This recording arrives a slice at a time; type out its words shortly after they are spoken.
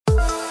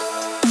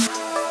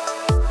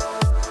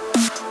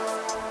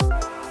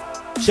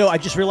So I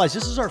just realized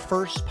this is our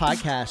first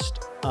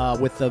podcast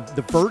with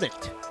the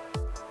verdict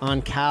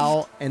on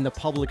Cal and the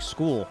public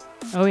school.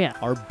 Oh, yeah.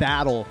 Our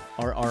battle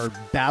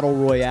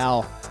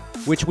royale,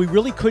 which we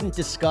really couldn't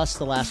discuss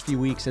the last few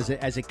weeks as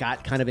it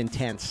got kind of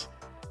intense.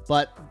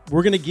 But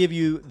we're going to give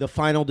you the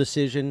final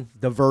decision,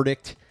 the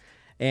verdict,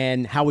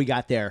 and how we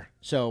got there.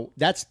 So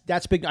that's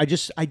big. I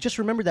just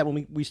remembered that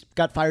when we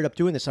got fired up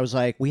doing this, I was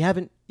like, we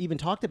haven't even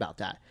talked about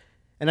that.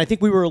 And I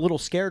think we were a little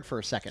scared for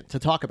a second to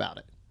talk about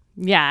it.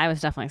 Yeah, I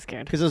was definitely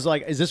scared. Because it was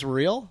like, is this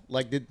real?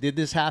 Like, did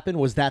this happen?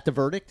 Was that the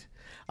verdict?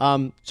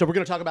 So we're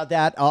going to talk about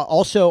that.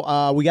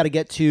 Also, we got to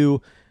get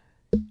to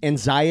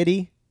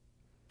anxiety,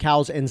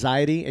 Cal's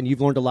anxiety, and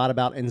you've learned a lot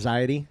about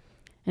anxiety.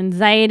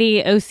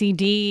 Anxiety,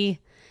 OCD,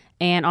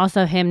 and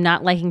also him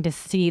not liking to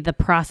see the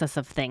process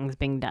of things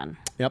being done.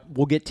 Yep,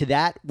 we'll get to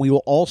that. We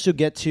will also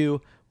get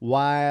to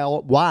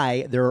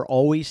why there are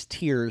always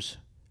tears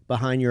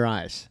behind your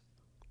eyes.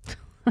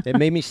 It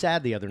made me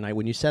sad the other night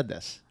when you said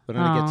this, but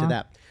I'm going to get to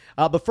that.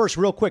 But first,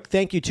 real quick,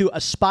 thank you to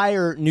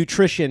Aspire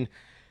Nutrition.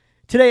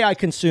 Today, I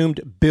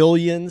consumed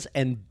billions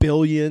and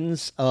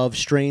billions of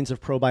strains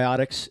of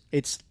probiotics.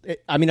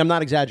 I'm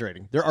not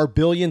exaggerating. There are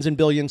billions and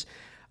billions.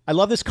 I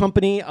love this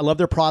company. I love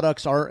their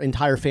products. Our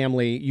entire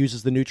family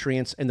uses the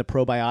nutrients and the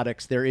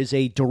probiotics. There is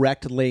a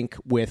direct link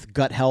with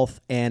gut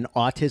health and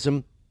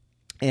autism,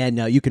 and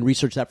you can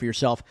research that for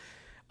yourself.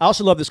 I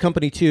also love this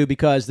company, too,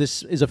 because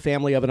this is a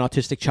family of an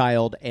autistic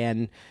child,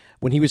 and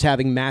when he was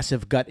having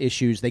massive gut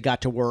issues, they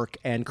got to work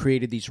and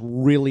created these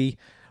really,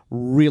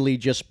 really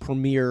just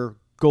premier,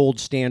 gold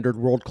standard,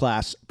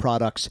 world-class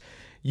products.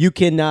 You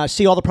can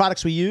see all the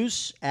products we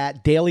use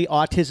at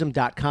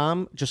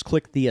dailyautism.com. Just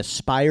click the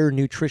Aspire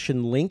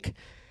Nutrition link,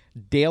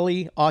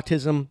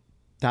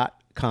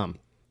 dailyautism.com.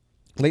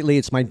 Lately,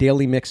 it's my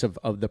daily mix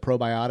of the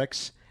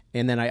probiotics,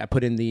 and then I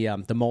put in the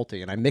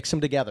multi, and I mix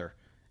them together.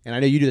 And I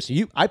know you do this.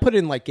 I put it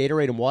in like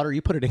Gatorade and water.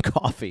 You put it in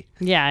coffee.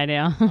 Yeah, I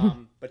do.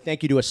 But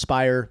thank you to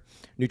Aspire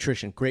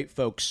Nutrition. Great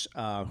folks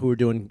who are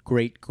doing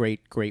great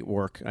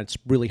work. It's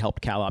really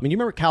helped Cal out. I mean, you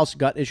remember Cal's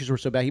gut issues were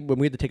so bad when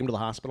we had to take him to the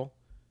hospital?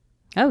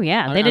 Oh,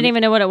 yeah. They didn't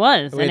even know what it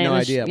was. We had no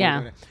idea.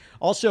 Yeah.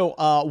 Also,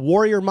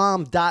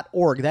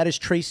 warriormom.org. That is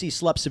Tracy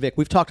Slepcevic.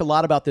 We've talked a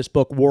lot about this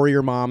book,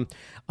 Warrior Mom.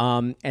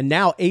 And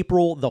now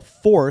April the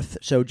 4th,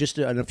 so just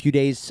in a few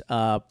days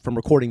from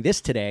recording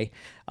this today,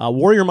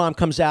 Warrior Mom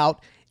comes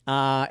out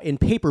in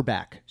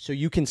paperback. So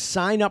you can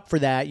sign up for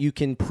that. You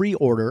can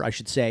pre-order, I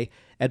should say,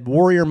 at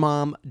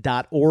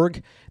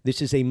warriormom.org.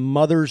 This is a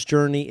mother's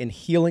journey in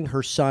healing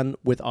her son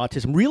with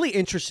autism. Really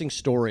interesting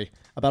story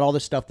about all the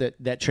stuff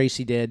that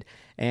Tracy did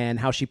and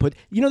how she put...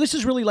 this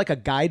is really like a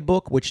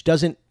guidebook, which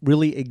doesn't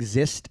really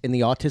exist in the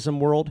autism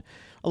world.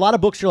 A lot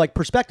of books are like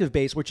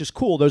perspective-based, which is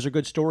cool. Those are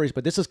good stories,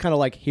 but this is kind of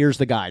like, here's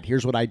the guide.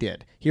 Here's what I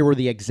did. Here were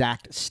the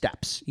exact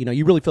steps.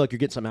 You really feel like you're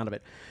getting something out of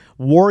it.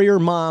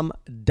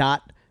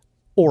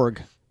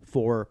 warriormom.org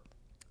for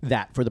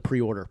that, for the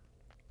pre-order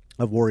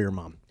of Warrior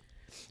Mom.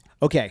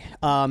 Okay.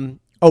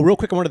 Real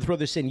quick, I wanted to throw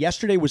this in.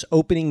 Yesterday was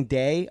opening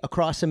day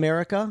across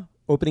America,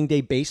 opening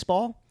day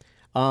baseball.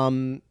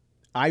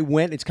 I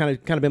went. It's kind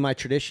of been my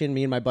tradition.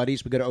 Me and my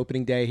buddies, we go to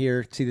opening day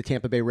here, see the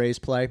Tampa Bay Rays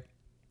play.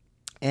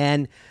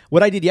 And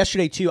what I did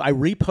yesterday, too, I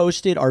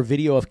reposted our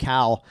video of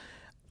Cal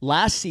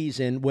last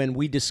season when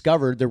we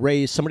discovered the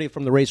Rays. Somebody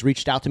from the Rays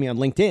reached out to me on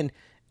LinkedIn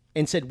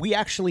and said, we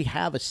actually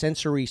have a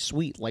sensory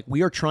suite. Like,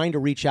 we are trying to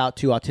reach out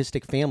to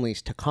autistic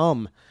families to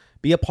come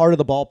be a part of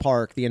the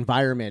ballpark, the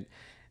environment.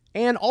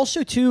 And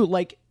also, too,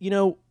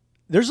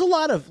 there's a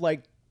lot of,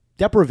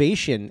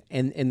 deprivation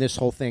in this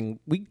whole thing.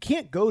 We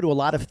can't go to a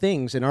lot of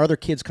things, and our other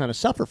kids kind of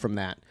suffer from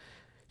that.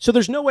 So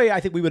there's no way I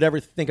think we would ever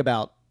think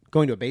about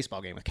going to a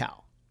baseball game with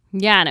Cal.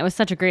 Yeah, and it was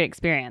such a great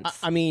experience.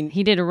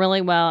 He did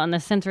really well, and the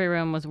sensory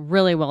room was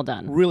really well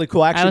done. Really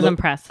cool. Actually, I was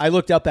impressed. I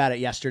looked up at it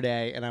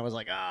yesterday, and I was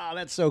like, oh,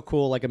 that's so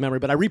cool, like a memory.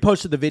 But I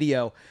reposted the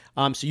video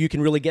so you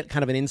can really get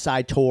kind of an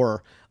inside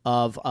tour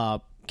of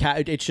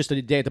it's just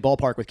a day at the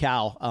ballpark with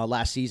Cal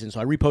last season.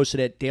 So I reposted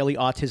it,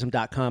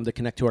 dailyautism.com, to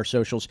connect to our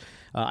socials.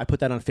 I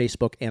put that on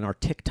Facebook and our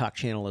TikTok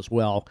channel as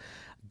well,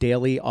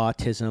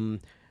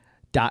 dailyautism.com.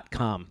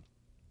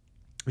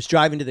 I was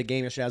driving to the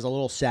game yesterday. I was a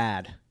little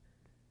sad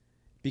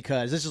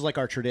because this is like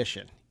our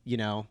tradition,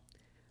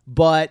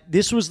 But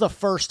this was the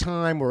first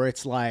time where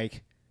it's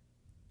like,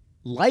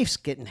 life's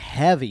getting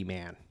heavy,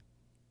 man.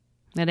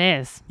 It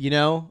is.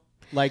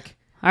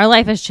 Our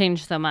life has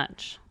changed so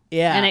much.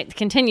 Yeah. And it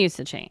continues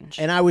to change.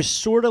 And I was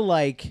sort of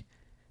like,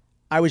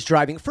 I was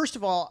driving. First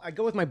of all, I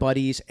go with my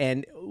buddies,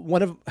 and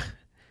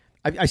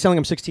I sound like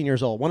I'm 16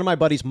 years old. One of my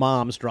buddies'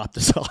 moms dropped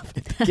us off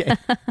at the game.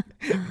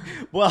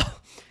 Well,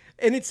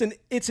 and it's an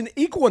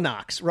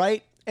equinox,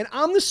 right? And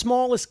I'm the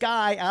smallest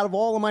guy out of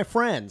all of my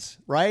friends,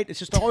 right? It's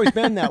just always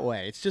been that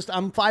way. It's just,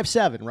 I'm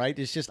 5'7", right?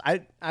 It's just,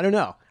 I don't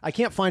know. I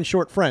can't find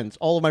short friends.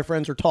 All of my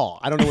friends are tall.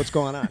 I don't know what's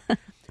going on.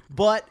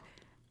 But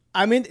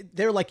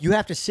they're like, you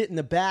have to sit in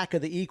the back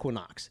of the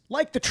Equinox,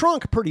 like the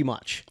trunk, pretty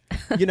much,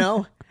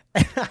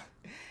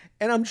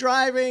 And I'm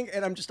driving,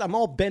 and I'm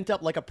all bent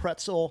up like a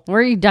pretzel.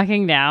 Were you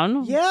ducking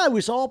down? Yeah, it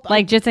was all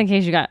Like just in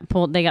case they got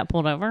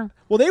pulled over?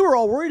 Well, they were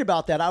all worried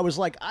about that. I was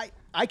like,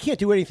 I can't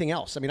do anything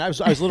else. I mean, I was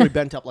literally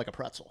bent up like a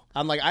pretzel.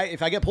 I'm like,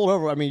 if I get pulled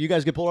over, I mean, you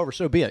guys get pulled over,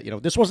 so be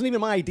it. This wasn't even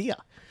my idea.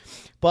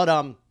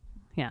 But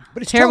yeah.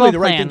 But it's Terrible totally the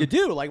right plan. thing to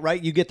do. Like,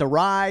 right, you get the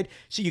ride.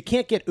 So you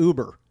can't get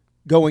Uber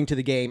going to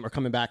the game or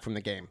coming back from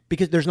the game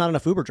because there's not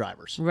enough Uber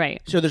drivers.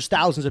 Right. So there's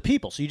thousands of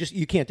people. So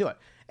you can't do it.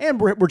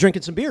 And we're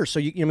drinking some beers. So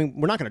I mean,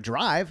 we're not going to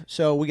drive.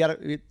 So we got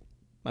to.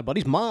 My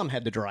buddy's mom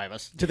had to drive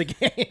us to the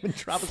game and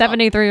drop us off.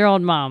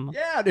 73-year-old mom.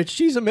 Yeah,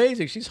 she's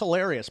amazing. She's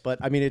hilarious. But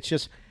I mean, it's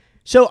just.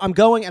 So I'm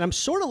going, and I'm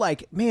sort of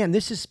like, man,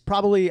 this is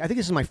probably. I think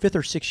this is my 5th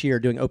or 6th year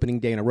doing opening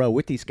day in a row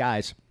with these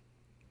guys,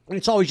 and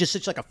it's always just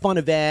such like a fun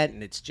event,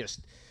 and it's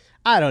just.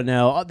 I don't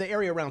know, the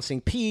area around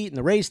St. Pete and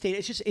the Ray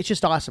State, it's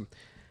just awesome.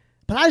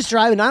 But I was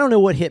driving, I don't know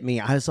what hit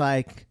me. I was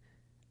like,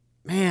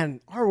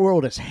 man, our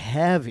world is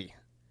heavy.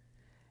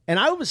 And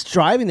I was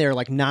driving there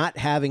like not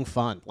having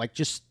fun, like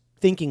just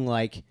thinking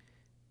like,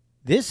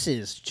 this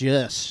is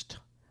just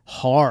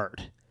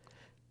hard.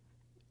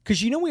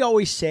 Because we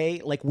always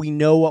say like we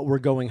know what we're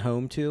going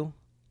home to.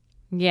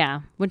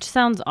 Yeah, which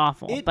sounds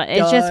awful, but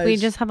we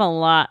just have a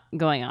lot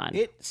going on.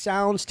 It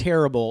sounds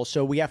terrible,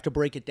 so we have to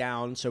break it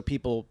down so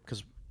people,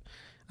 because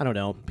I don't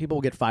know, people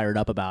will get fired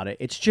up about it.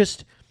 It's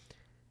just,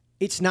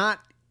 it's not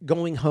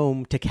going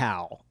home to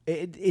Cal.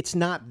 It's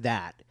not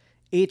that.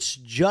 It's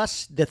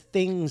just the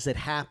things that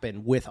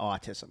happen with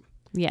autism.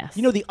 Yes.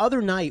 The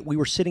other night we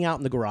were sitting out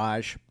in the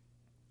garage,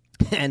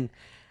 and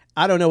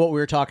I don't know what we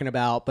were talking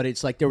about, but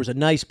it's like there was a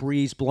nice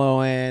breeze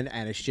blowing,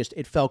 and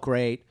it felt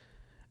great.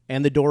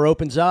 And the door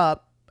opens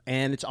up,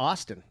 and it's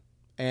Austin.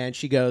 And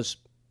she goes,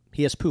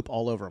 he has poop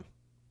all over him.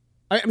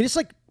 I mean, it's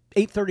like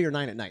 8:30 or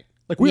 9 at night.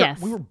 Like we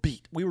were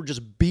beat. We were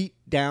just beat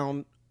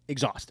down,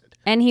 exhausted.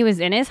 And he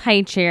was in his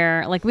high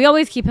chair. Like we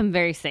always keep him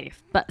very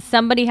safe, but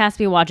somebody has to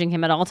be watching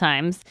him at all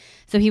times.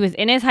 So he was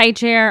in his high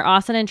chair.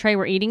 Austin and Trey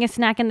were eating a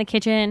snack in the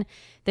kitchen.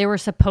 They were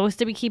supposed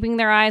to be keeping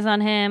their eyes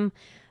on him.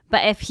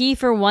 But if he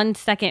for 1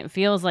 second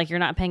feels like you're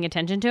not paying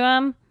attention to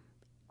him,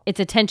 it's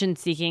attention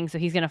seeking. So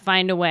he's going to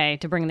find a way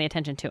to bring the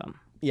attention to him.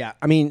 Yeah.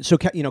 I mean, so,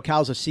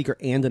 Cal's a seeker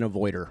and an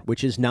avoider,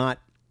 which is not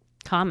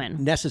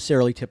common,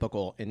 necessarily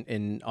typical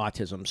in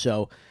autism.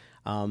 So,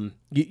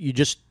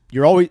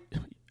 you're always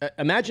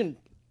imagine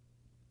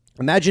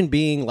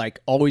being like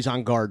always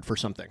on guard for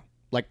something,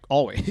 like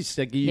always.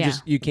 Like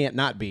you can't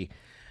not be.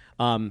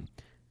 So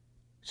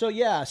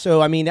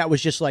I mean that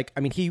was just like, I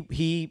mean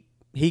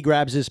he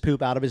grabs his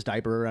poop out of his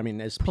diaper. I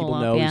mean, as people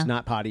know, he's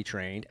not potty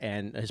trained,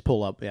 and his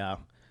pull up,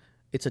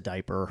 it's a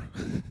diaper,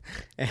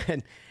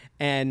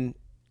 and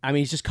I mean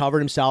he's just covered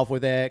himself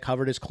with it,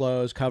 covered his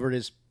clothes, covered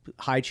his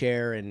high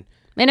chair, and.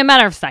 In a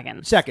matter of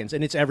seconds,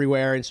 and it's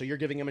everywhere. And so you're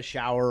giving him a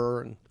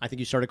shower, and I think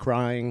you started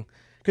crying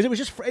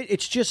because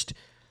it's just,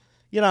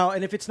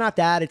 and if it's not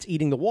that, it's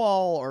eating the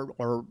wall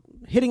or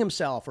hitting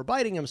himself or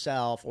biting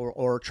himself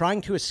or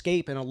trying to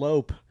escape and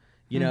elope,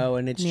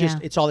 and it's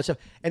it's all this stuff.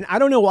 And I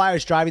don't know why I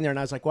was driving there, and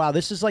I was like, wow,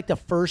 this is like the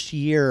first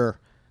year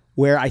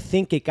where I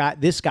think got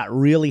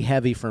really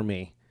heavy for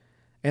me.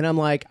 And I'm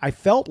like, I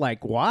felt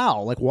like,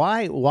 wow, like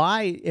why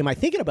am I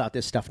thinking about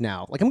this stuff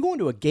now? Like I'm going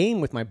to a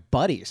game with my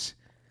buddies,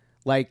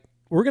 like.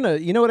 We're going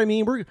to, you know what I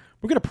mean? We're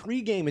going to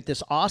pregame at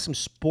this awesome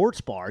sports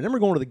bar, and then we're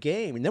going to the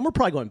game, and then we're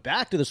probably going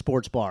back to the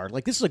sports bar.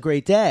 Like, this is a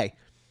great day.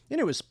 And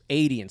it was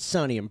 80 and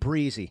sunny and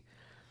breezy.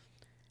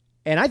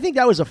 And I think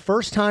that was the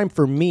first time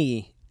for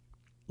me,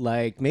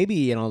 like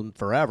maybe,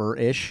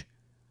 forever-ish,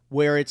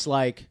 where it's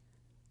like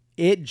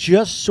it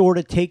just sort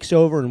of takes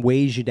over and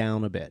weighs you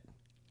down a bit.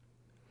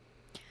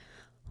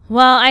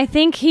 Well, I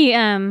think he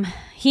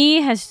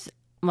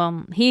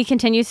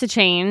continues to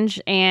change,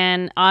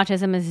 and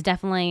autism is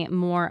definitely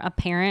more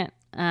apparent,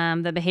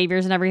 the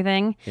behaviors and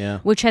everything,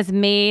 which has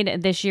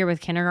made this year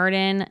with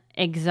kindergarten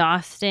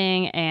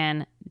exhausting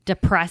and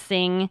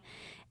depressing,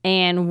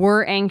 and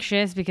we're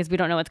anxious because we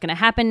don't know what's going to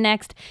happen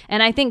next.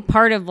 And I think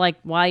part of like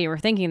why you were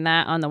thinking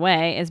that on the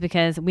way is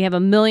because we have a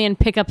million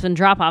pickups and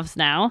drop-offs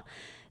now.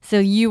 So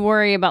you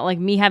worry about like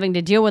me having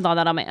to deal with all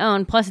that on my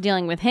own, plus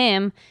dealing with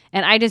him.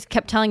 And I just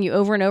kept telling you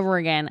over and over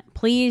again,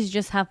 please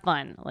just have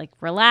fun, like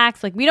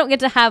relax. Like we don't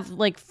get to have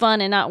like fun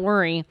and not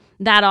worry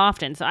that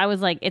often. So I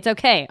was like, it's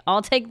okay.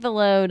 I'll take the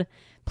load.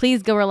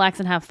 Please go relax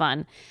and have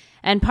fun.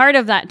 And part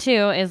of that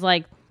too is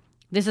like,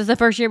 this is the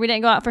first year we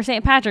didn't go out for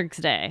St. Patrick's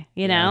Day,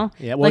 you know,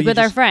 well, like with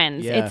our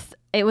friends.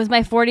 It was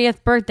my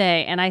 40th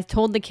birthday. And I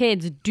told the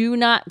kids, do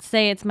not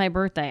say it's my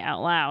birthday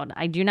out loud.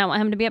 I do not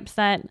want him to be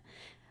upset.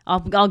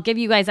 I'll give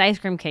you guys ice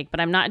cream cake, but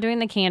I'm not doing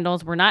the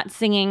candles. We're not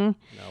singing.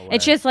 No way.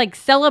 It's just like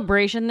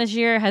celebration this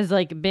year has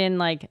like been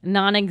like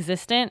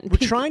non-existent.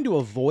 We're trying to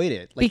avoid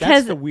it. Like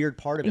that's the weird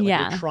part of it.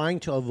 Like we're trying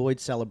to avoid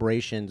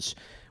celebrations,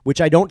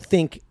 which I don't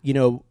think,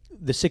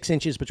 the 6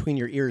 inches between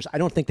your ears, I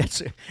don't think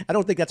that's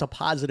a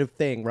positive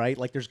thing, right?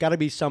 Like there's got to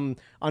be some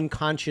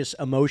unconscious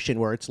emotion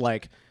where it's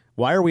like,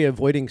 why are we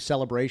avoiding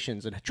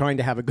celebrations and trying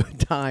to have a good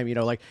time?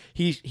 Like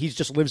he's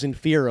just lives in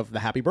fear of the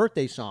happy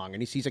birthday song,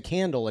 and he sees a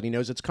candle and he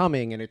knows it's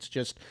coming, and it's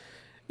just,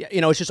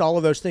 It's just all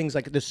of those things.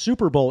 Like the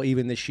Super Bowl,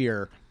 even this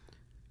year,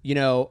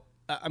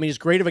 I mean, as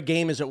great of a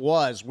game as it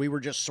was, we were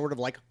just sort of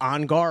like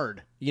on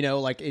guard.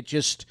 Like it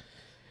just.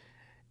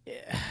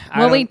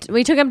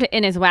 We took him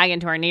in his wagon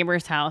to our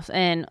neighbor's house,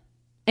 and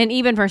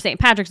even for St.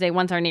 Patrick's Day,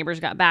 once our neighbors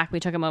got back, we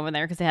took him over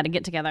there because they had to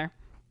get together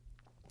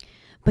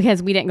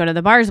because we didn't go to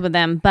the bars with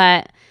them.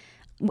 But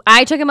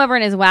I took him over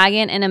in his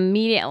wagon, and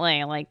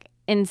immediately, like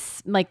in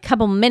like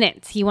couple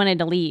minutes, he wanted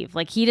to leave.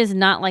 Like he does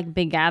not like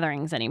big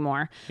gatherings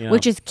anymore,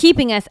 which is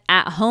keeping us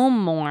at home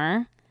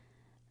more,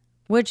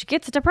 which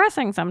gets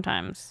depressing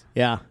sometimes.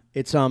 Yeah,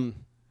 it's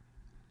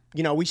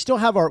we still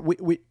have our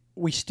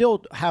we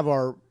still have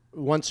our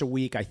once a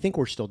week. I think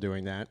we're still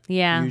doing that.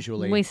 Yeah,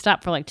 usually we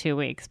stopped for like 2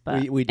 weeks,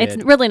 but we did.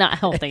 It's really not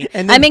healthy.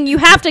 I mean, you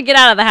have to get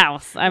out of the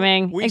house. I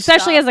mean,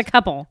 especially as a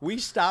couple. We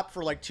stopped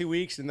for like 2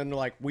 weeks, and then they're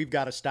like, we've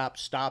got to stop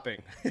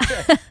stopping.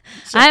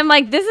 I'm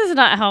like, this is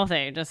not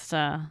healthy. Just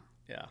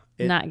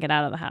not get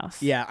out of the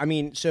house. Yeah, I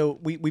mean, so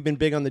we've been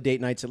big on the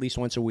date nights at least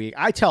once a week.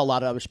 I tell a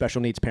lot of other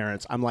special needs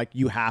parents, I'm like,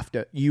 you have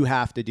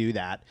to do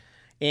that.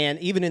 And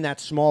even in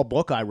that small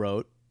book I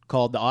wrote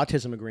called The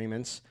Autism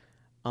Agreements,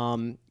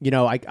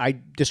 I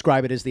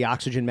describe it as the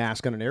oxygen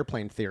mask on an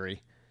airplane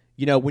theory.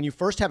 When you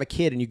first have a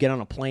kid and you get on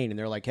a plane and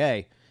they're like,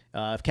 hey,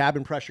 if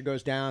cabin pressure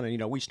goes down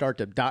and, we start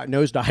to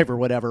nosedive or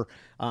whatever,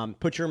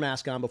 put your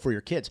mask on before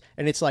your kids.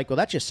 And it's like, well,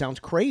 that just sounds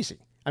crazy.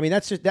 I mean,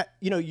 that's just that,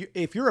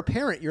 if you're a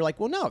parent, you're like,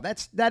 well, no,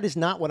 that is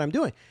not what I'm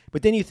doing.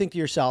 But then you think to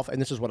yourself, and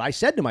this is what I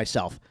said to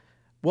myself,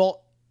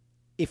 well,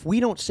 if we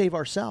don't save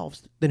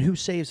ourselves, then who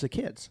saves the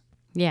kids?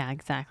 Yeah,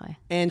 exactly.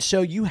 And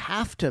so you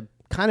have to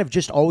kind of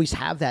just always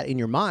have that in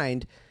your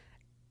mind.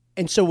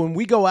 And so when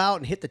we go out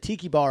and hit the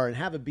tiki bar and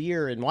have a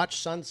beer and watch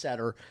sunset,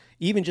 or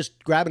even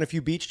just grabbing a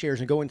few beach chairs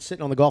and going and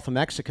sitting on the Gulf of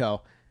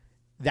Mexico,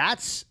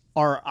 that's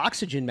our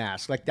oxygen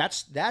mask. Like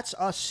that's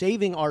us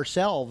saving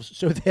ourselves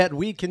so that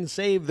we can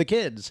save the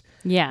kids.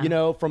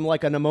 Yeah. From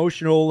like an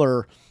emotional,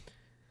 or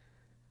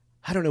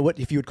I don't know what,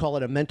 if you would call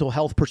it a mental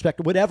health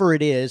perspective, whatever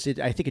it is,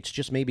 I think it's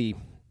just maybe,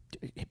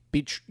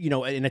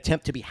 an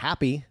attempt to be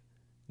happy,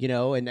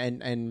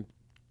 and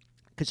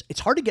because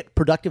it's hard to get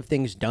productive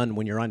things done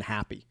when you're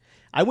unhappy.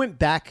 I went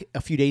back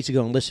a few days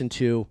ago and listened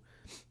to,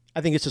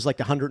 I think this is like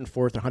the 104th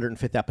or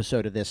 105th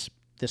episode of this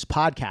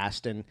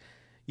podcast. And,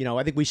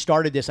 I think we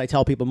started this, I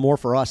tell people, more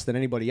for us than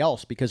anybody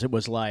else, because it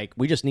was like,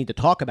 we just need to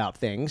talk about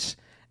things.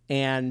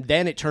 And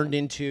then it turned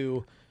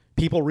into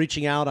people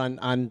reaching out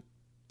on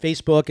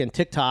Facebook and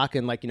TikTok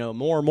and like,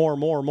 more.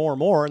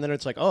 And then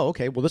it's like, oh,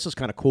 okay, well, this is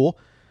kind of cool.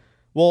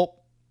 Well,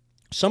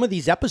 some of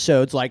these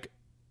episodes, like,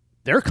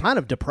 they're kind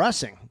of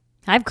depressing.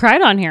 I've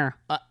cried on here.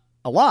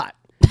 A lot.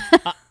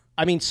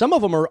 I mean, some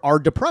of them are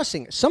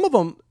depressing. Some of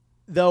them,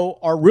 though,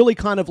 are really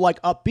kind of like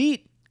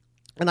upbeat.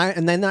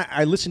 And then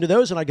I listen to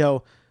those and I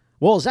go,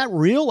 well, is that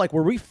real? Like,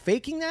 were we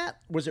faking that?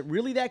 Was it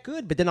really that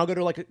good? But then I'll go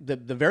to like the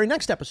very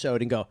next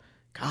episode and go,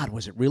 God,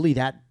 was it really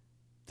that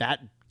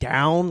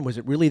down? Was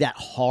it really that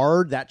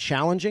hard, that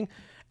challenging?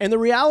 And the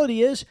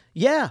reality is,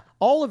 yeah,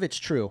 all of it's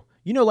true.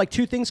 Like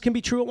two things can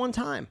be true at one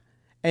time.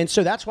 And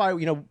so that's why,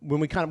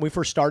 when we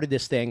first started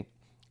this thing,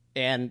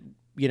 and,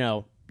 you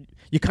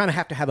kind of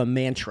have to have a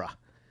mantra,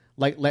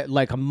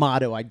 like a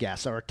motto, I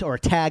guess, or a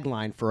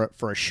tagline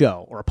for a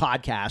show or a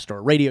podcast or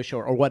a radio show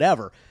or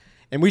whatever.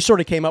 And we sort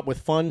of came up with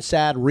fun,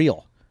 sad,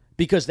 real,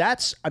 because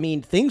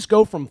things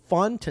go from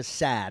fun to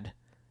sad,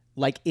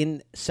 like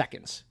in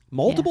seconds,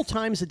 multiple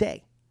times a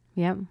day.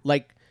 Yep.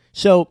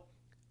 So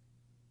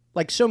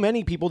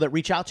many people that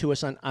reach out to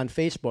us on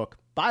Facebook,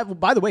 by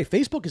the way,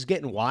 Facebook is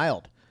getting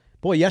wild.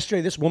 Boy,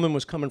 yesterday this woman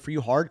was coming for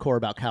you hardcore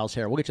about Cal's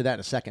hair. We'll get to that in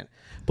a second.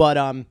 But,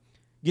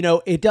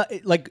 you're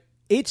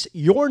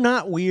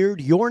not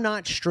weird. You're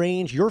not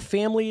strange. Your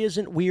family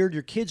isn't weird.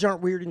 Your kids aren't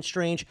weird and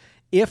strange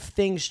if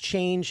things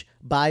change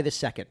by the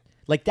second.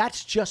 Like,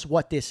 that's just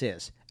what this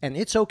is. And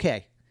it's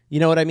okay. You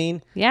know what I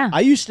mean? Yeah.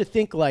 I used to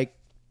think like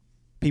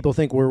people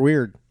think we're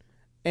weird.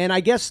 And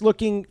I guess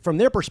looking from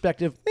their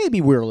perspective,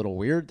 maybe we're a little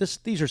weird.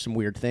 These are some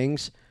weird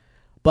things.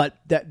 But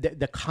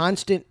the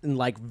constant and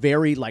like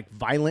very like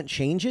violent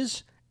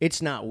changes,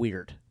 it's not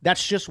weird.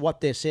 That's just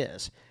what this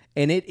is.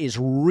 And it is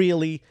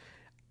really,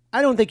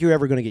 I don't think you're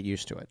ever going to get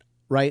used to it,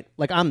 right?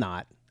 Like, I'm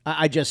not.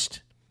 I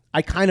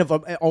kind of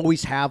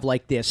always have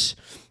like this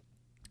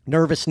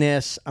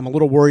nervousness. I'm a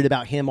little worried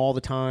about him all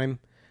the time.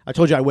 I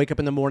told you I wake up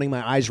in the morning,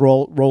 my eyes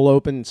roll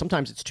open.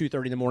 Sometimes it's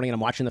 2:30 in the morning and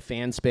I'm watching the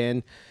fan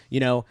spin,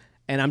 and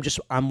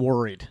I'm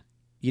worried.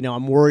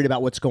 I'm worried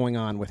about what's going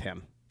on with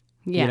him.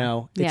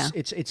 Yeah.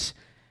 It's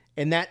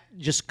and that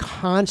just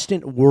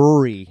constant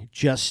worry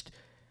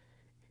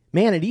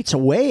man, it eats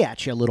away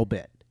at you a little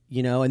bit,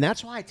 and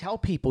that's why I tell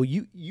people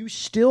you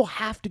still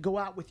have to go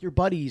out with your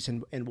buddies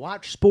and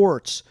watch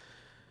sports,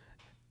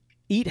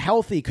 eat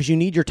healthy because you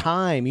need your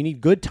time, you need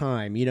good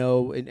time,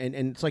 and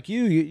it's like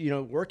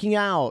you working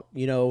out,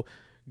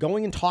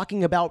 going and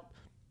talking about,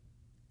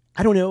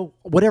 I don't know,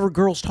 whatever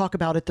girls talk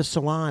about at the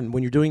salon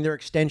when you're doing their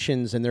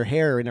extensions and their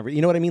hair and everything.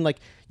 You know what I mean? Like,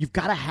 you've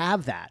got to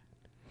have that.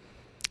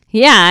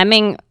 Yeah, I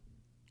mean,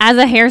 as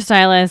a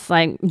hairstylist,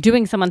 like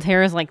doing someone's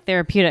hair is like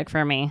therapeutic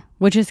for me,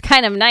 which is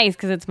kind of nice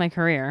because it's my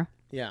career.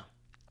 Yeah.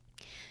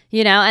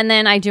 You know, and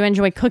then I do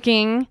enjoy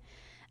cooking.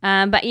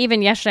 But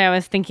even yesterday I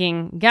was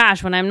thinking,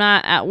 gosh, when I'm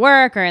not at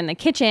work or in the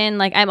kitchen,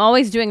 like I'm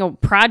always doing a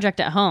project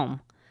at home.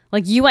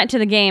 Like you went to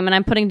the game and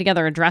I'm putting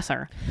together a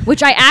dresser,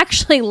 which I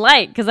actually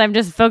like because I'm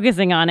just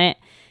focusing on it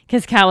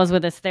because Cal was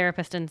with his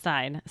therapist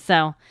inside.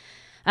 So,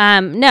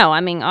 no,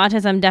 I mean,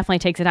 autism definitely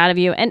takes it out of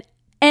you.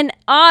 And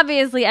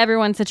obviously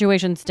everyone's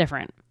situation's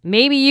different.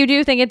 Maybe you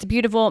do think it's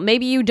beautiful.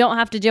 Maybe you don't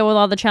have to deal with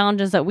all the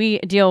challenges that we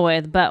deal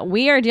with, but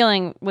we are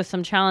dealing with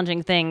some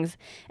challenging things.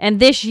 And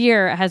this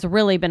year has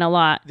really been a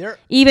lot,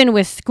 even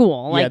with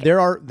school. Yeah,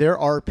 there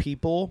are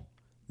people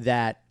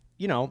that,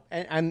 you know,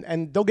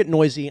 and they'll get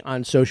noisy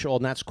on social,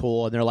 and that's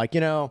cool. And they're like,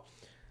 you know,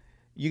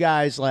 you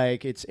guys,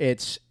 like,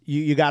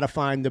 you got to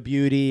find the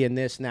beauty in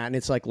this and that. And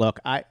it's like, look,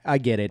 I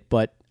get it,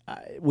 but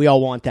we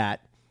all want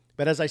that.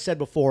 But as I said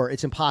before,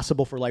 it's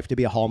impossible for life to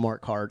be a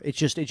Hallmark card. It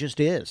just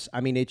is.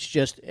 I mean, it's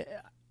just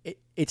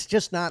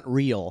not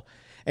real.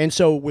 And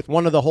so with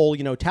one of the whole,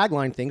 you know,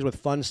 tagline things with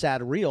fun,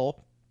 sad,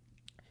 real,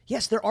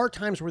 yes, there are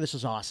times where this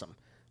is awesome.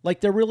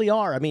 Like there really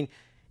are. I mean,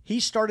 he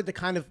started to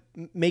kind of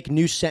make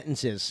new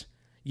sentences,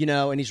 you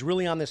know, and he's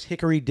really on this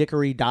hickory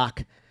dickory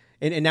dock.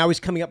 And now he's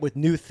coming up with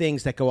new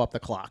things that go up the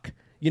clock,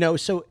 you know.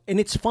 So, and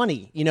it's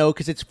funny, you know,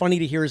 because it's funny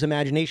to hear his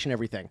imagination,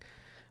 everything.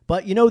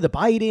 But, you know, the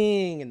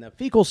biting and the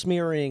fecal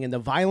smearing and the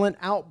violent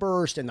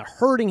outburst and the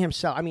hurting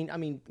himself. I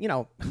mean, you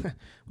know,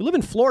 we live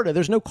in Florida.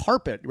 There's no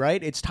carpet,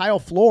 right? It's tile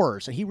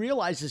floors. And he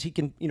realizes he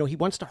can, you know, he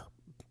wants to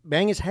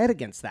bang his head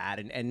against that.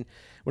 And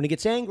when he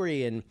gets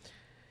angry and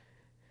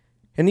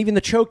even the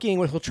choking,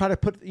 he'll try to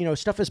put, you know,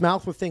 stuff his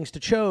mouth with things to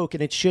choke.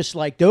 And it's just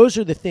like, those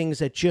are the things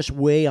that just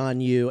weigh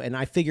on you. And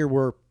I figure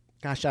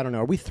I don't know,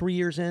 are we 3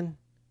 years in?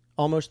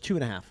 Almost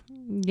 2.5.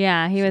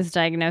 Yeah, he was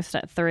diagnosed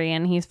at 3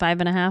 and he's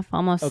 5.5,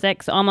 almost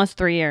 6, almost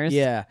 3 years.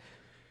 Yeah.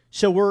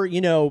 So we're,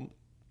 you know,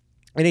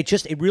 and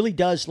it really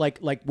does like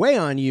weigh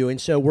on you. And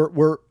so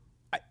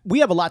we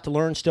have a lot to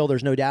learn still,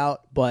 there's no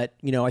doubt. But,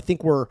 you know, I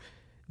think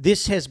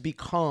this has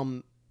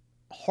become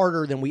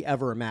harder than we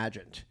ever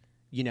imagined.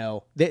 You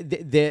know,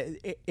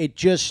 it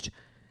just,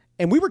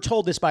 and we were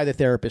told this by the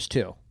therapist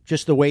too.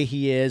 Just the way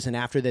he is, and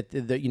after that,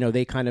 you know,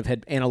 they kind of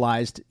had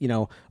analyzed, you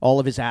know, all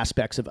of his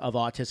aspects of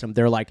autism.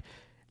 They're like,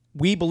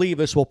 we believe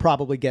this will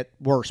probably get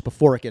worse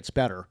before it gets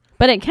better.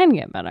 But it can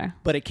get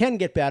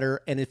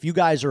better. And if you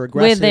guys are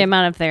aggressive with the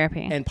amount of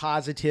therapy and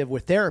positive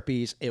with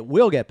therapies, it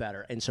will get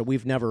better. And so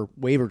we've never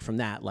wavered from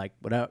that. Like,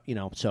 without, you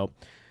know, so,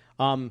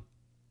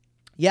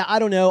 yeah, I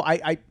don't know.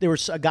 There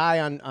was a guy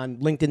on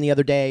LinkedIn the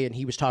other day, and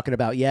he was talking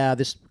about,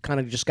 this kind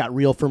of just got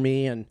real for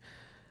me, and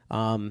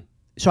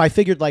so I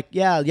figured, like,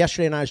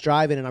 yesterday and I was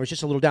driving and I was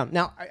just a little down.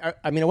 Now,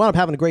 I mean, I wound up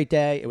having a great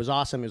day. It was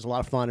awesome. It was a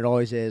lot of fun. It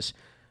always is.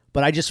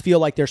 But I just feel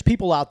like there's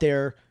people out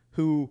there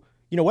who,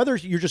 you know, whether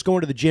you're just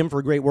going to the gym for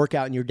a great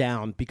workout and you're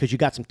down because you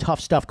got some tough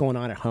stuff going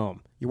on at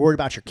home. You're worried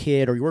about your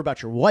kid, or you're worried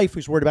about your wife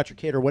who's worried about your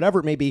kid, or whatever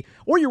it may be.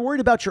 Or you're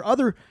worried about your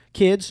other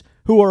kids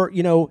who are,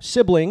 you know,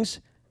 siblings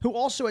who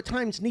also at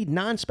times need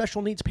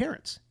non-special needs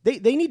parents. They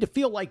need to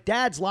feel like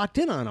dad's locked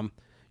in on them.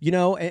 You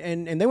know,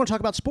 and they want to talk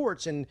about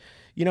sports, and,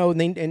 you know,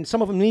 and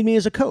some of them need me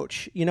as a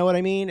coach, you know what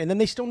I mean? And then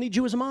they still need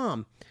you as a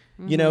mom,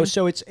 you know?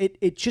 So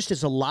it just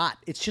is a lot.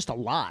 It's just a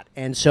lot.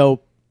 And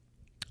so,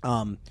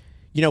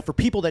 you know, for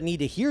people that need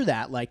to hear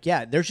that, like,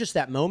 there's just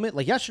that moment.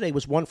 Like yesterday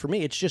was one for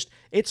me.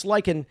 It's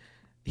like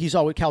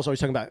Cal's always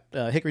talking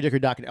about hickory dickory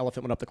dock, an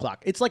elephant went up the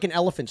clock. It's like an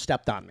elephant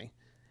stepped on me.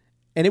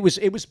 And it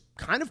was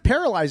kind of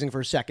paralyzing for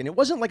a second. It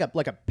wasn't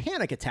like a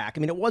panic attack.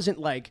 I mean, it wasn't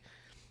like,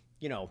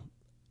 you know,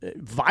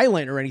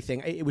 violent or anything.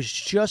 It was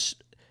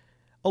just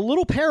a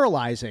little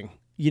paralyzing,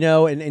 you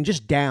know, and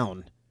just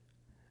down.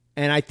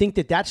 And I think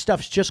that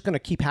stuff's just going to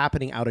keep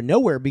happening out of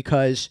nowhere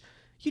because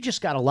you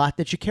just got a lot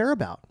that you care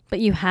about. But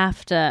you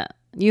have to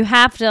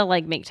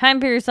like make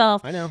time for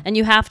yourself. I know. And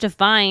you have to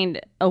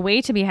find a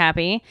way to be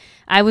happy.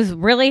 I was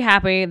really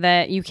happy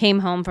that you came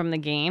home from the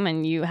game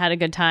and you had a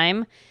good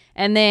time.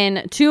 And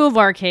then 2 of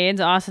our kids,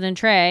 Austin and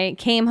Trey,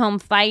 came home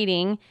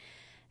fighting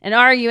and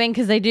arguing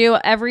because they do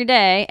every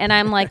day. And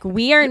I'm like,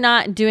 we are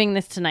not doing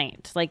this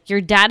tonight. Like,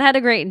 your dad had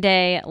a great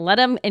day. Let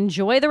him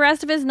enjoy the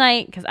rest of his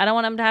night because I don't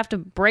want him to have to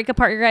break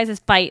apart your guys'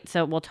 fight.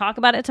 So we'll talk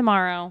about it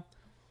tomorrow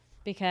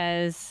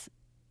because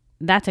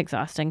that's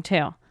exhausting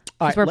too.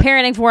 Because we're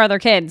parenting 4 other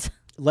kids.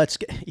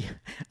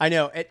 I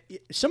know.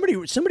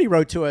 Somebody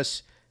wrote to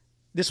us.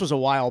 This was a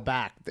while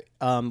back.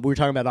 We were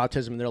talking about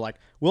autism, and they're like,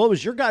 well, it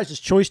was your guys'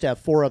 choice to have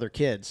 4 other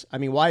kids. I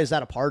mean, why is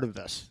that a part of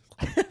this?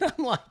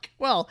 I'm like,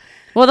 well,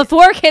 the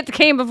 4 kids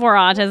came before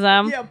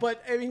autism. Yeah,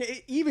 but I mean,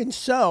 even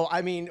so,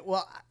 I mean,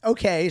 well,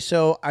 okay,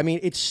 so I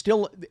mean,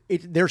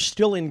 there's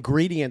still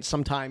ingredients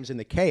sometimes in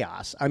the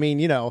chaos. I mean,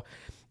 you know,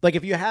 like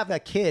if you have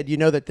that kid, you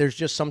know that there's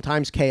just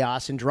sometimes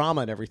chaos and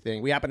drama and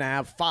everything. We happen to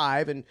have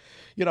 5, and,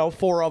 you know,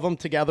 4 of them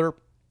together.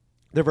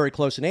 They're very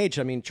close in age.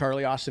 I mean,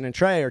 Charlie, Austin, and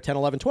Trey are 10,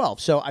 11, 12.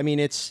 So I mean,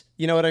 it's,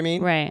 you know what I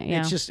mean? Right.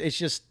 Yeah. It's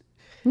just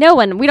No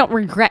one. We don't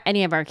regret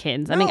any of our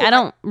kids. I mean, I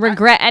don't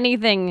regret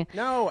anything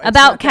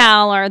about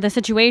Cal or the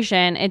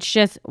situation. It's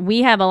just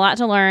we have a lot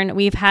to learn.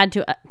 We've had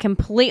to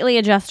completely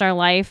adjust our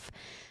life.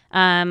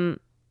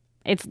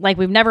 It's like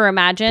we've never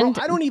imagined.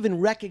 Bro, I don't even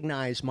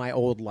recognize my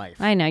old life.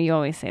 I know you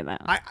always say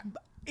that.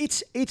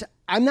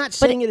 I'm not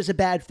saying it is a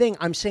bad thing.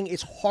 I'm saying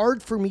it's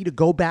hard for me to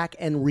go back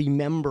and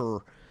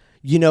remember.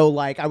 You know,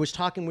 like I was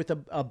talking with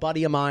a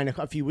buddy of mine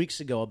a few weeks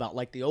ago about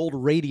like the old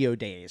radio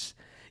days.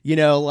 You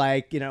know,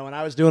 like, you know, when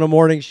I was doing a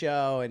morning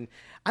show, and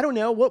I don't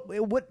know what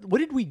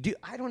did we do?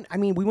 I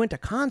mean, we went to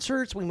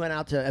concerts, we went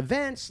out to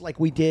events, like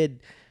we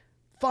did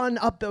fun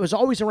up. It was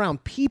always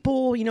around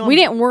people, you know. We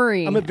didn't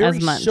worry. I'm a very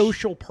as much.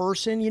 social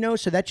person, you know,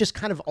 so that just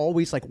kind of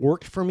always like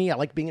worked for me. I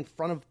like being in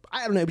front of,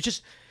 I don't know, it was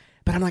just,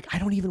 but I'm like, I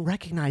don't even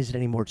recognize it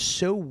anymore. It's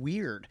so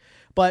weird.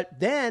 But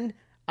then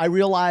I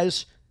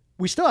realized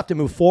we still have to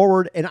move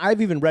forward. And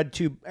I've even read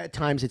too, at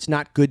times, it's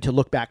not good to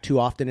look back too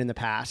often in the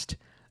past.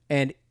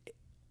 And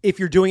if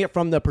you're doing it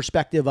from the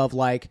perspective of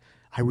like,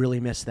 I really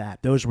miss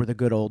that. Those were the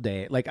good old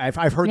days. Like I've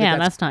heard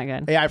that's not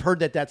good. Yeah, I've heard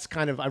that's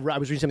kind of, I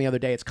was reading something the other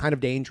day. It's kind of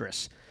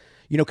dangerous,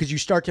 you know, because you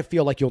start to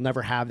feel like you'll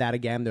never have that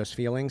again, those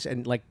feelings.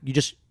 And like,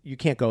 you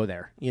can't go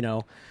there, you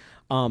know?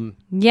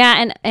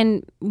 Yeah.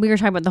 And we were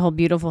talking about the whole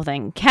beautiful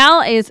thing.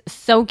 Cal is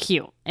so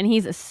cute and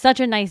he's such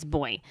a nice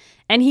boy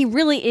and he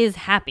really is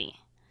happy.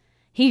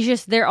 He's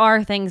just, there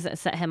are things that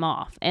set him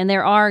off and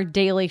there are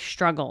daily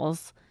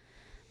struggles,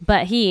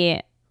 but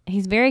he's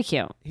very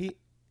cute.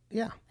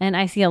 Yeah. And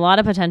I see a lot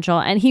of potential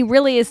and he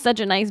really is such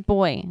a nice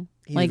boy.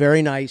 He's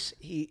very nice.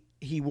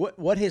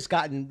 What has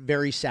gotten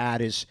very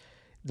sad is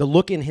the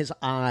look in his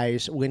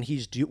eyes when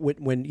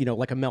when you know,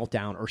 like a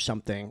meltdown or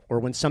something, or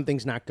when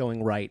something's not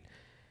going right.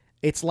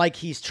 It's like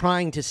he's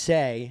trying to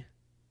say,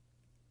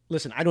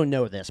 listen, I don't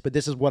know this, but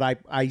this is what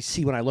I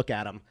see when I look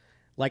at him.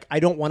 Like, I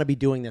don't want to be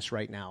doing this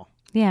right now.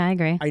 Yeah, I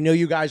agree. I know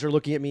you guys are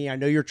looking at me. I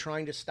know you're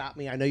trying to stop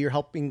me. I know you're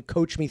helping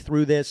coach me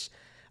through this.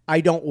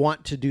 I don't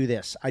want to do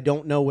this. I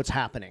don't know what's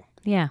happening.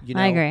 Yeah, you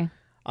know? I agree.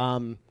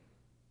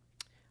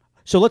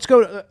 So let's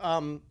go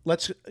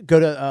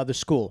to the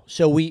school.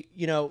 So we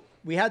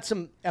had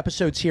some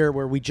episodes here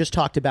where we just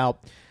talked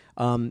about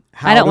how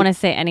I don't want to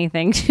say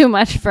anything too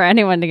much for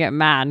anyone to get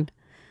mad.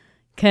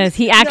 Because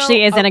he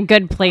actually is in a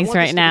good place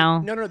right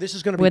now. No, this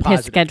is going to be with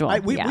positive. His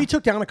schedule. We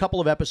took down a couple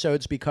of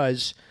episodes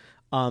because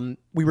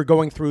we were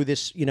going through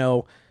this, you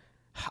know,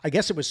 I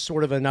guess it was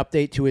sort of an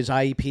update to his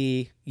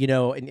IEP, you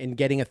know, and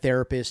getting a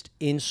therapist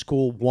in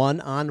school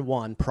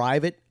one-on-one,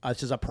 private.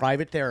 This is a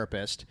private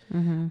therapist.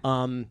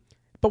 Mm-hmm.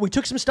 But we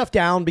took some stuff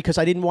down because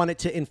I didn't want it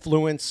to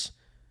influence.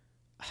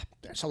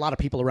 There's a lot of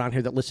people around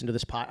here that listen to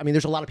this I mean,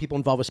 there's a lot of people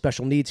involved with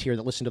special needs here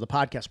that listen to the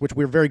podcast, which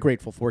we're very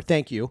grateful for.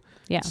 Thank you.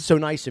 Yeah. It's so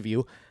nice of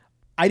you.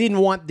 I didn't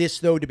want this,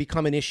 though, to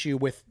become an issue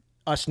with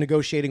us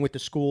negotiating with the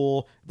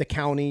school, the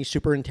county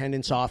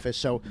superintendent's office.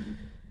 So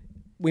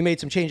we made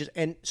some changes.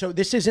 And so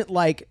this isn't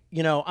like,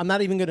 you know, I'm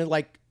not even going to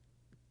like.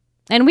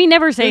 And we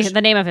never say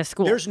the name of his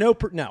school. There's no.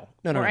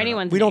 Or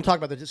anyone's We name. don't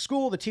talk about the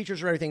school, the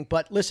teachers, or everything.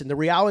 But listen, the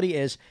reality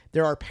is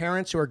there are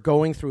parents who are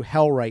going through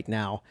hell right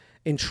now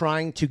in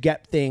trying to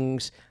get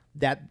things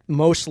that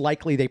most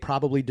likely they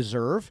probably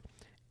deserve.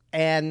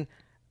 And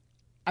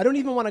I don't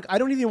even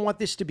want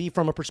this to be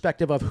from a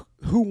perspective of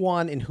who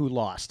won and who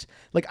lost.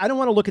 Like, I don't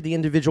want to look at the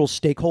individual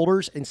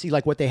stakeholders and see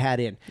like what they had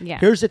in. Yeah.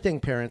 Here's the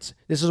thing, parents.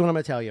 This is what I'm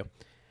going to tell you.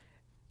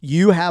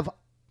 You have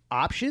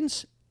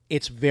options.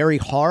 It's very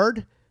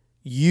hard.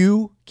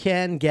 You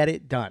can get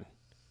it done.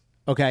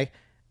 Okay?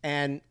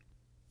 And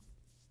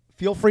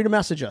feel free to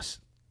message us.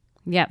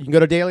 Yeah. You can go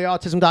to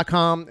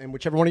dailyautism.com and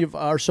whichever one of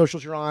our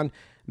socials you're on,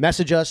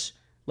 message us.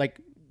 Like,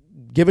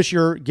 give us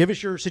your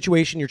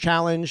situation, your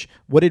challenge,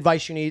 what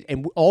advice you need,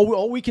 and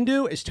all we can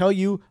do is tell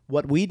you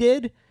what we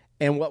did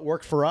and what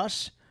worked for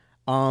us.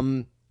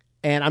 And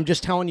I'm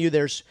just telling you,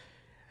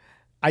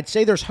 I'd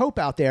say there's hope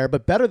out there,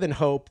 but better than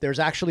hope, there's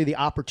actually the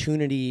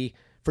opportunity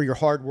for your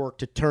hard work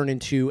to turn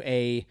into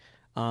a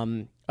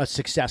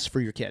success for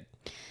your kid.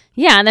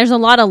 Yeah, and there's a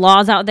lot of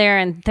laws out there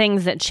and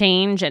things that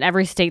change, and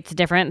every state's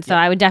different. So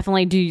I would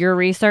definitely do your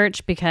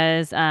research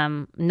because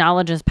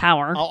knowledge is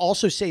power. I'll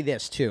also say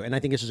this too, and I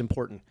think this is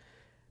important.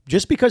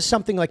 Just because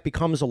something like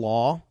becomes a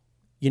law,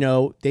 you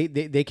know,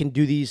 they can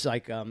do these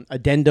like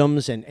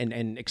addendums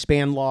and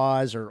expand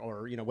laws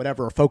or you know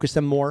whatever, or focus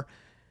them more.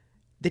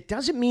 That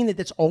doesn't mean that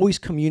that's always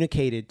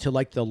communicated to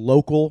like the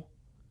local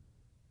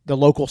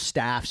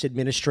staffs,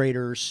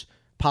 administrators,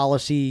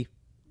 policy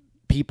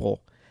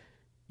people.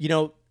 You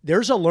know,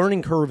 there's a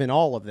learning curve in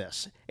all of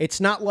this. It's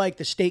not like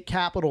the state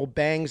capitol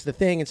bangs the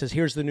thing and says,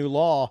 here's the new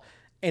law,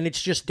 and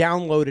it's just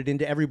downloaded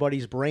into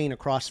everybody's brain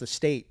across the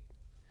state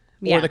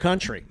or the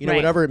country, you know,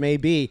 whatever it may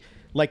be.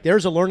 Like,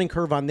 there's a learning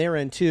curve on their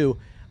end too.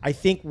 I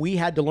think we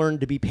had to learn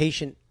to be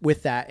patient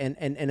with that, and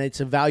it's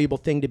a valuable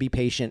thing to be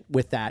patient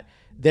with that.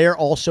 They're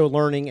also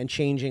learning and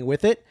changing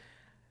with it.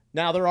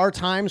 Now, there are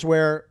times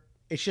where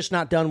it's just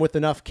not done with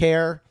enough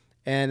care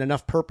and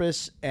enough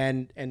purpose,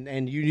 and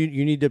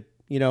you need to,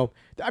 you know,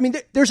 I mean,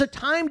 there's a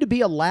time to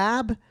be a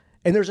lab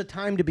and there's a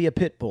time to be a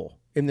pit bull.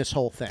 in this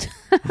whole thing.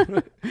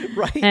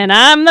 Right? And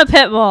I'm the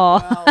pit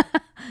bull.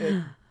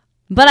 Well,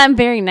 but I'm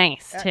very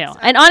nice, too.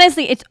 And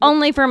honestly, it's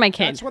only for my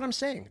kid. That's what I'm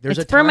saying.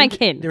 It's for my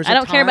kid. I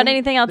don't care about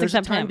anything else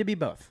except him. There's a time to be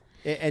both.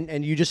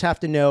 And you just have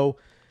to know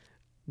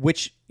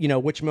which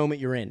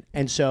moment you're in.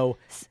 And so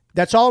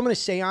that's all I'm going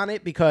to say on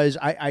it, because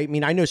I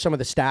mean, I know some of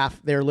the staff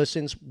there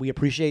listens. We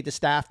appreciate the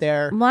staff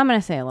there. Well, I'm going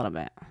to say a little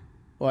bit.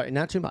 Well,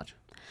 not too much.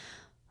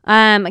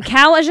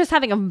 Cal is just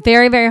having a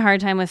very, very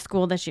hard time with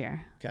school this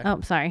year. Okay.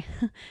 Oh, sorry.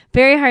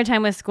 Very hard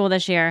time with school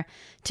this year,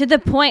 to the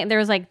point there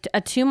was like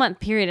a 2-month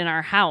period in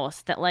our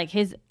house that like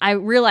I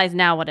realize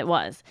now what it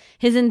was.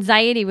 His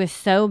anxiety was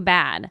so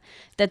bad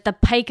that the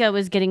pica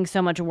was getting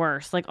so much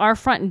worse. Like our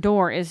front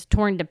door is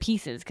torn to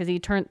pieces because he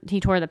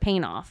tore the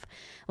paint off.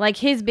 Like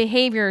his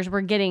behaviors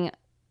were getting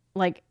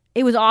like,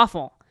 it was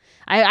awful.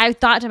 I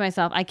thought to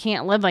myself, I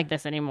can't live like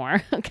this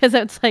anymore, because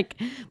it's like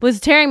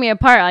was tearing me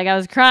apart. Like I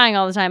was crying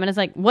all the time. And it's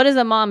like, what does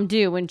a mom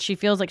do when she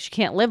feels like she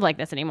can't live like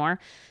this anymore?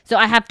 So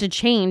I have to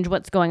change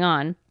what's going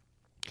on.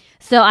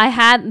 So I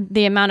had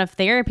the amount of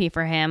therapy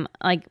for him.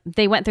 Like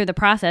they went through the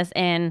process,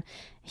 and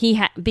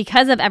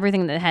because of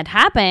everything that had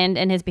happened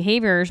and his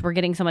behaviors were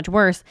getting so much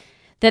worse,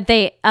 that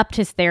they upped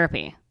his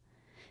therapy.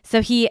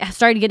 So he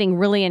started getting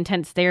really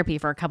intense therapy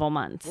for a couple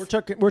months.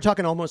 We're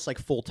talking almost like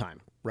full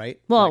time,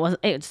 right? Well, like,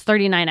 it's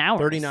 39 hours.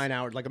 39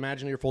 hours. Like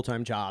imagine your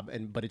full-time job,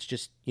 but it's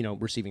just,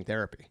 receiving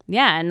therapy.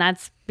 Yeah, and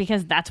that's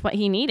because that's what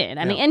he needed.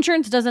 I mean,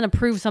 insurance doesn't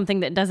approve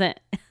something that doesn't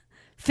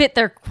fit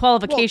their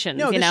qualifications,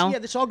 well, no, Yeah,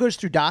 this all goes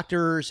through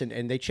doctors,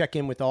 and they check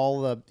in with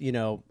all the,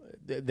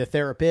 the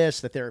therapists,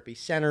 the therapy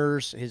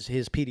centers, his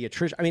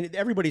pediatrician. I mean,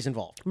 everybody's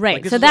involved.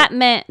 Right. Like, so that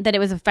meant that it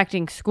was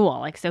affecting school.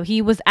 Like, so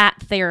he was at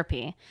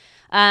therapy.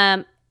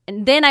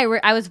 And then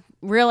I was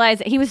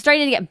realized he was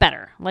starting to get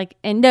better. Like,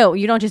 and no,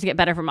 you don't just get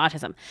better from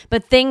autism,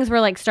 but things were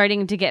like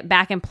starting to get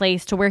back in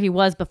place to where he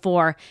was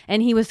before,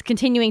 and he was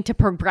continuing to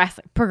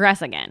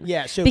progress again.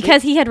 Yeah. So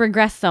because he had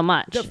regressed so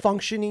much, the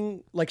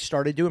functioning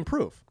started to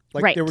improve.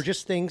 Like right. There were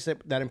just things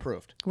that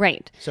improved.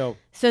 Right. So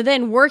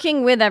then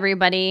working with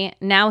everybody,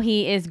 now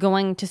he is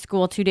going to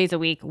school 2 days a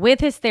week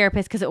with his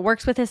therapist because it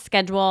works with his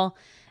schedule.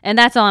 And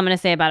that's all I'm going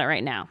to say about it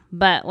right now.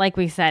 But like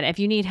we said, if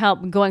you need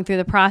help going through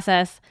the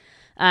process,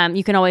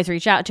 you can always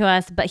reach out to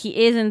us. But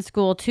he is in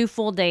school 2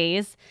 full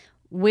days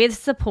with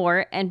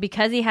support. And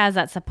because he has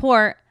that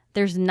support,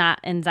 there's not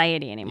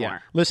anxiety anymore. Yeah.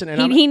 Listen,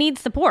 and he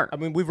needs support. I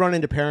mean, we've run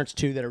into parents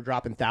too that are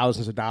dropping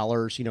thousands of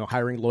dollars,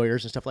 hiring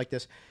lawyers and stuff like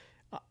this.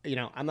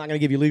 I'm not going to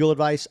give you legal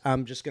advice.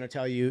 I'm just going to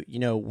tell you,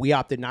 we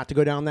opted not to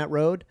go down that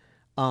road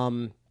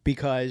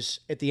because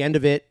at the end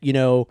of it,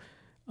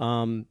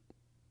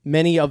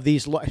 many of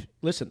these,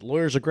 listen,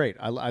 lawyers are great.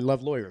 I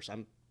love lawyers.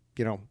 I'm,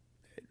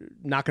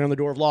 knocking on the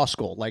door of law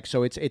school.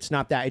 So it's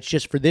not that. It's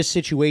just for this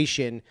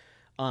situation,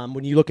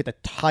 when you look at the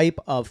type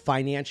of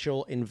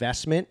financial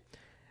investment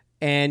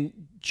and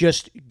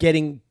just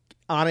getting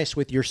honest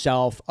with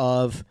yourself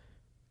of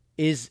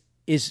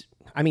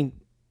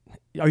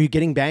are you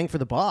getting bang for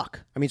the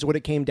buck? I mean, so what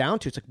it came down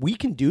to, it's like, we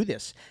can do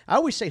this. I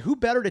always say, who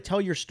better to tell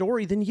your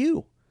story than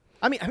you?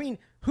 I mean,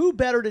 who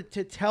better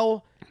to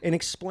tell and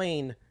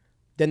explain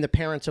than the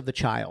parents of the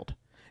child?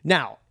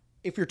 Now,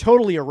 if you're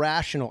totally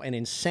irrational and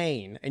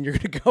insane and you're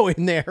going to go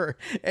in there,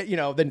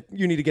 then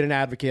you need to get an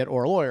advocate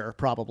or a lawyer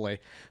probably.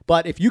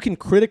 But if you can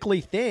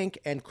critically think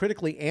and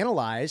critically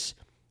analyze,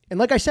 and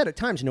like I said, at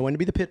times, know when to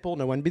be the pit bull,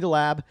 know when to be the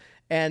lab,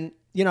 and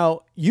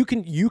you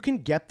can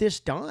get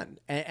this done,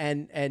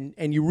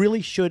 and you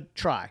really should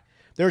try.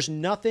 There's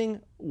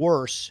nothing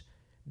worse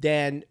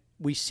than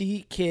we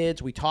see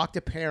kids, we talk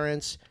to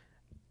parents,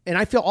 and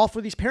I feel awful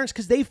for these parents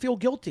because they feel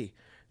guilty.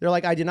 They're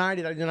like, I denied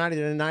it.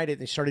 And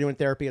they started doing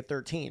therapy at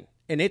 13.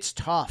 And it's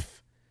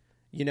tough.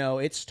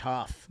 It's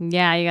tough.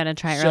 Yeah, you got to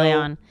try early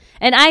on.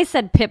 And I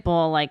said pit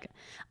bull,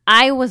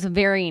 I was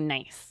very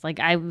nice.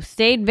 I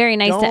stayed very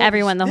nice to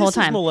everyone the whole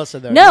time. This is Melissa,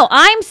 though. No,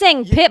 I'm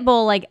saying pit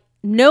bull,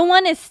 no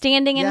one is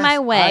standing in my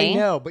way. I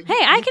know, but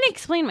I can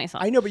explain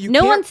myself. I know, but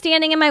no one's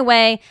standing in my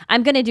way.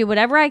 I'm going to do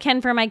whatever I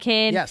can for my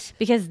kid. Yes.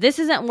 Because this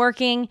isn't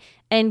working.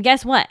 And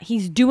guess what?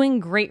 He's doing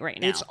great right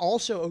now. It's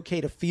also okay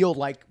to feel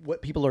like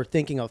what people are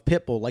thinking of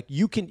pit bull.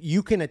 You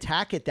can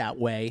attack it that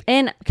way.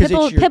 And pit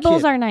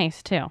bulls are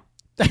nice too.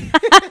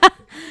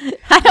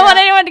 I don't want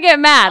anyone to get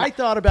mad. I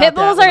thought about pit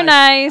bulls are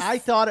nice. I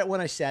thought it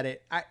when I said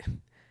it.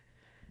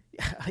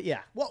 Yeah.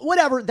 Well,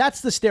 whatever.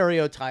 That's the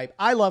stereotype.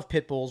 I love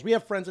pit bulls. We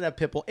have friends that have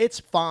pit bull. It's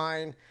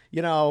fine.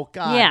 God.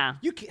 Yeah.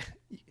 You can't.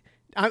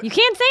 You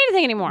can't say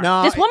anything anymore.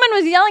 No, this woman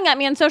was yelling at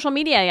me on social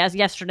media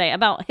yesterday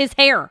about his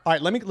hair. All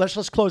right,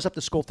 let's close up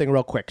the school thing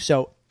real quick.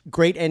 So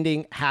great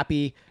ending,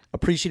 happy,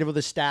 appreciative of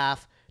the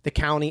staff, the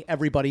county,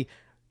 everybody.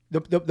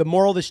 The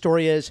moral of the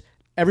story is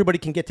everybody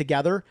can get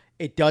together.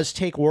 It does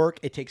take work.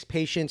 It takes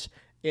patience.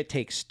 It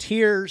takes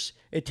tears.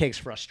 It takes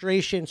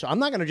frustration. So I'm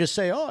not going to just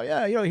say, oh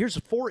yeah, here's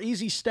 4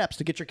 easy steps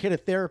to get your kid a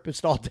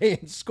therapist all day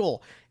in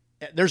school.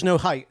 There's no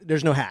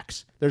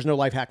hacks. There's no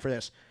life hack for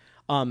this.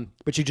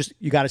 But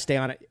you got to stay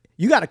on it.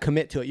 You got to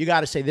commit to it. You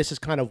got to say, this is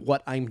kind of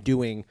what I'm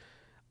doing.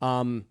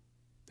 And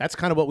that's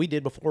kind of what we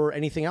did before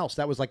anything else.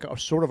 That was like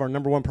sort of our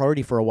number one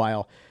priority for a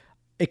while.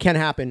 It can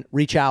happen.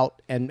 Reach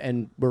out,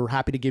 and we're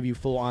happy to give you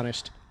full,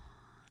 honest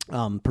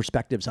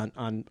perspectives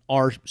on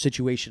our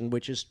situation,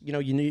 which is,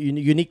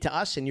 unique to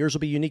us, and yours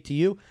will be unique to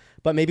you,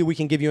 but maybe we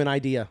can give you an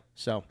idea.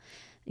 So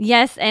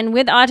yes, and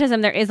with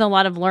autism there is a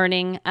lot of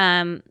learning,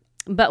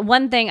 but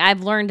one thing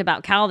I've learned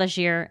about Cal this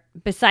year,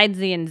 besides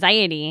the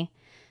anxiety,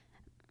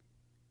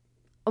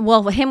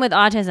 well, him with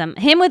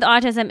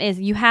autism is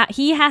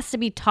he has to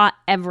be taught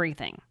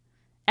everything.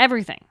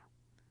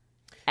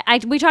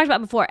 We talked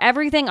about before,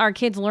 everything our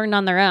kids learned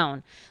on their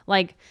own,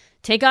 like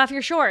take off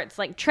your shorts.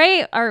 Like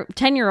Trey, our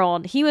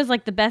 10-year-old, he was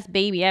like the best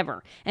baby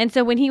ever. And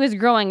so when he was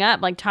growing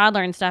up, like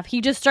toddler and stuff,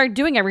 he just started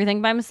doing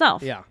everything by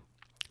himself. Yeah.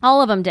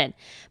 All of them did.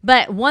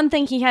 But one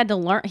thing he has to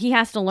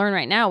learn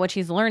right now, which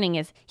he's learning,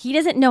 is he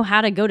doesn't know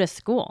how to go to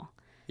school.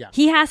 Yeah.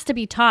 He has to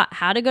be taught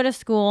how to go to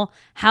school,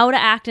 how to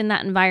act in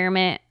that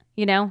environment.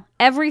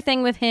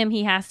 Everything with him,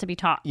 he has to be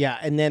taught. Yeah.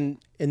 And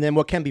then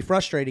what can be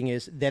frustrating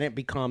is then it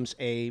becomes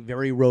a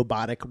very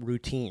robotic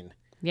routine.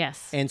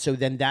 Yes. And so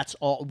then that's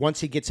all.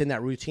 Once he gets in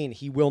that routine,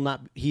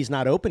 he's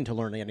not open to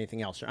learning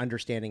anything else or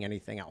understanding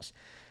anything else.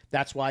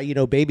 That's why,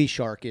 Baby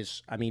Shark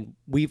is,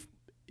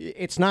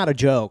 it's not a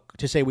joke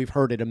to say we've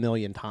heard it a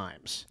million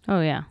times. Oh,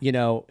 yeah.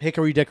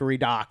 Hickory Dickory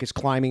Dock is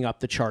climbing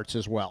up the charts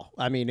as well.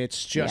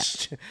 It's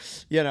just,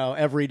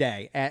 every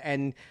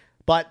day.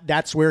 But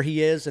that's where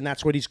he is, and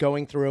that's what he's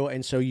going through.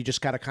 And so you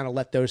just got to kind of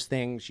let those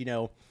things, he's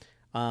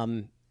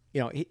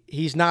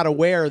not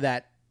aware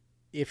that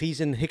if he's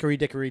in Hickory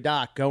Dickory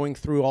Dock going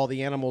through all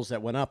the animals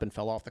that went up and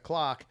fell off the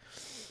clock,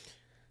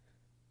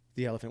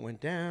 the elephant went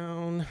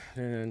down.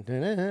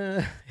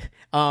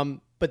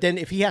 But then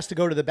if he has to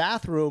go to the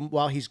bathroom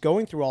while he's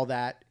going through all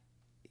that,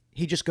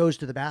 he just goes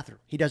to the bathroom.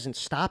 He doesn't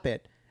stop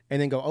it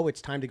and then go, oh,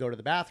 it's time to go to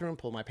the bathroom,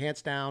 pull my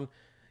pants down.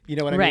 You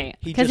know what I mean? Right,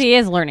 because he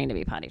is learning to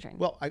be potty trained.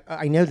 Well,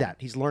 I know that.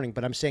 He's learning,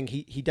 but I'm saying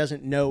he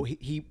doesn't know.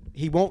 He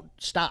won't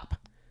stop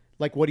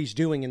like what he's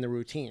doing in the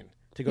routine.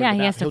 To go to the he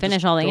has to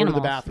finish all the animals.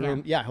 To the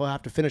bathroom. Yeah, he'll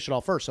have to finish it all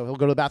first. So he'll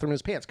go to the bathroom in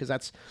his pants because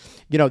that's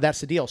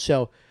the deal.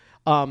 So,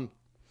 so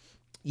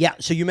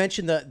you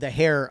mentioned the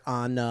hair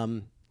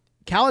on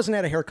Cal hasn't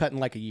had a haircut in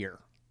like a year.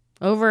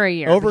 Over a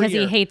year. Because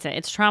he hates it.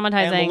 It's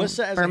traumatizing and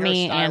Melissa, for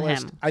me and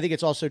him. I think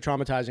it's also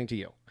traumatizing to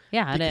you.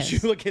 Yeah, it is.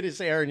 Because you look at his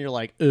hair and you're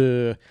like,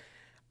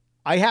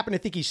 I happen to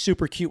think he's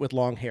super cute with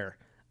long hair.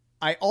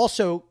 It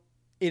also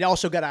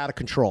got out of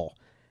control.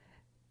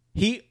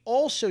 He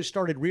also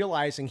started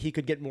realizing he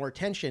could get more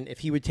attention if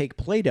he would take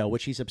Play-Doh,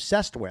 which he's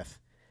obsessed with,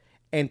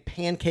 and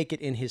pancake it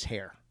in his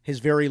hair, his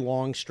very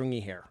long,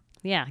 stringy hair.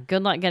 Yeah,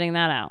 good luck getting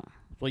that out.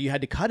 Well, you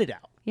had to cut it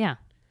out. Yeah.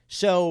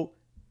 So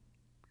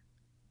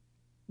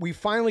we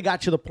finally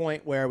got to the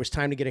point where it was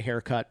time to get a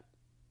haircut.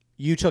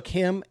 You took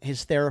him,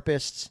 his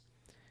therapists,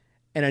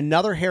 and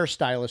another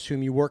hairstylist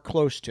whom you work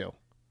close to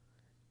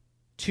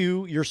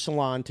your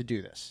salon to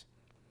do this.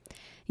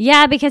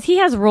 Yeah, because he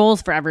has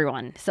rules for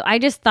everyone. So I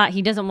just thought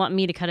he doesn't want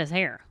me to cut his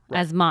hair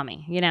as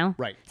mommy,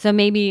 Right. So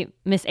maybe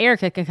Miss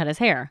Erica could cut his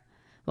hair.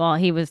 Well,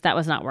 that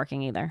was not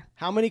working either.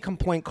 How many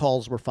complaint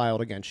calls were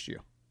filed against you?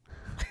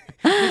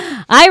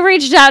 I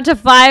reached out to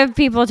 5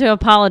 people to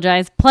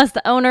apologize, plus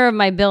the owner of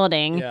my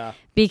building,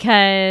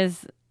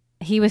 because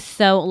he was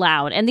so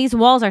loud. And these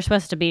walls are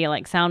supposed to be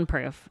like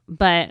soundproof,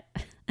 but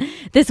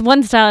this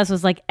one stylist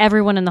was like,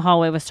 everyone in the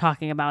hallway was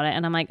talking about it.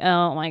 And I'm like,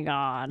 oh my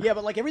God. Yeah,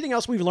 but like everything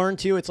else we've learned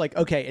too, it's like,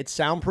 okay, it's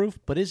soundproof,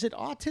 but is it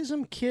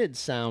Autism Kids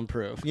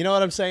soundproof? You know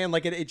what I'm saying?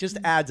 Like it just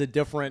adds a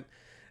different,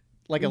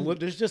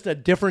 there's just a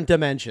different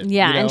dimension.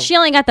 Yeah, and she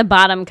only got the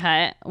bottom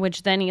cut,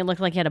 which then he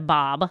looked like he had a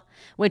bob,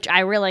 which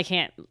I really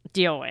can't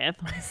deal with.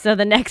 So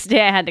the next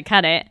day I had to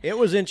cut it. It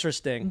was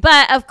interesting.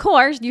 But of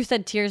course, you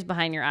said tears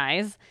behind your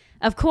eyes.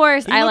 Of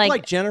course, he looked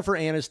like Jennifer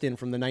Aniston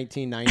from the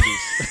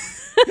 1990s.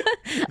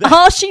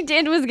 All she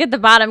did was get the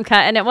bottom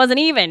cut, and it wasn't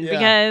even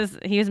because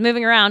he was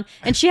moving around,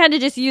 and she had to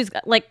just use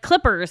like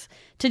clippers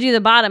to do the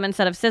bottom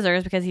instead of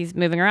scissors because he's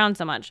moving around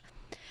so much.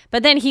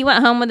 But then he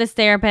went home with his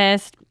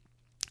therapist.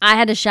 I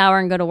had to shower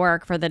and go to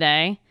work for the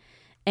day,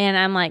 and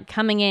I'm like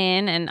coming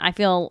in, and I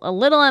feel a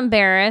little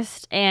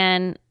embarrassed,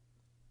 and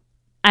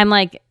I'm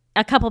like,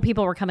 a couple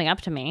people were coming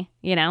up to me,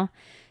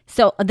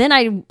 So then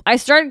I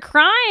started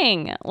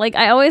crying. Like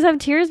I always have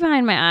tears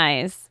behind my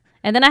eyes.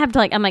 And then I have to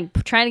I'm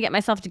trying to get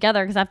myself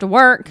together because I have to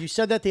work. You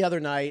said that the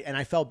other night, and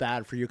I felt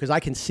bad for you because I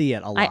can see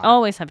it a lot. I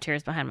always have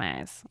tears behind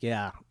my eyes.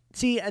 Yeah.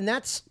 See, and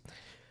that's,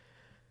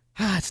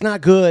 it's not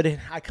good.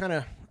 I kind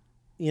of,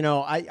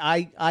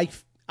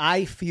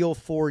 I feel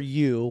for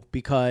you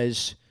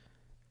because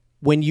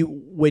when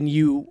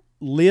you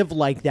live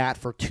like that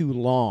for too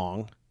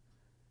long,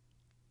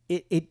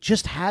 it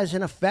just has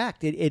an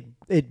effect.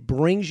 It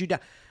brings you down.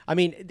 I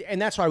mean,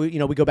 and that's why we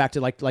go back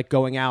to like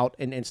going out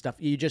and stuff.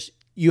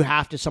 You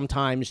have to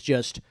sometimes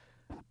just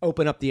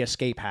open up the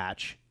escape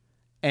hatch,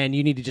 and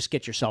you need to just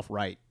get yourself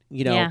right.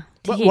 Yeah.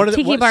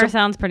 Tiki bar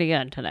sounds pretty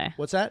good today.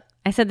 What's that?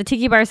 I said the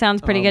tiki bar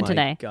sounds pretty good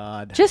today.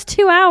 God. Just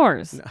 2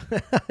 hours.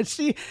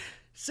 See,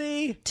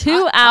 See,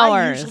 2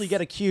 hours. I usually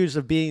get accused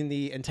of being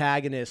the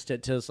antagonist to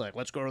just like,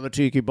 let's go to the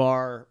tiki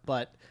bar.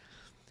 But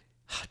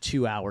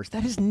 2 hours.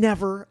 That has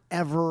never,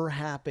 ever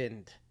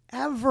happened.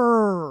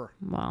 Ever.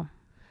 Well,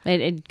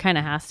 it kind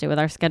of has to with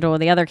our schedule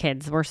with the other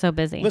kids. We're so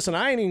busy. Listen,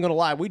 I ain't even going to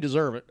lie. We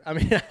deserve it. I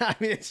mean,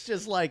 it's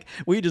just like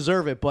we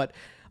deserve it. But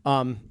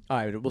all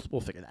right,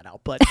 we'll figure that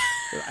out. But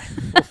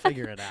we'll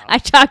figure it out. I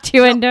talked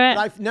you into it.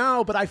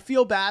 But I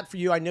feel bad for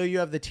you. I know you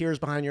have the tears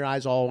behind your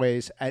eyes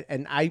always.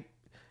 And I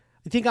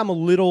think I'm a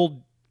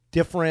little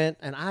different.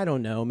 And I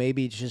don't know,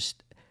 maybe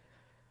just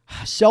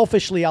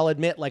selfishly, I'll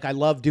admit, like I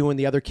love doing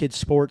the other kids'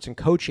 sports and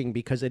coaching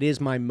because it is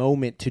my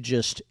moment to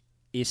just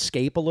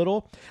escape a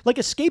little. Like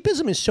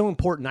escapism is so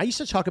important. I used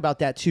to talk about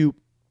that too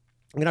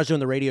when I was doing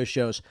the radio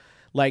shows.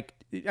 Like,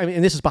 I mean,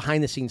 and this is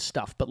behind the scenes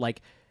stuff, but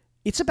like,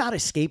 it's about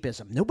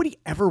escapism. Nobody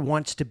ever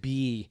wants to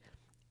be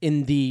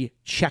in the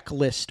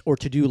checklist or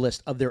to-do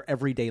list of their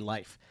everyday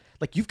life.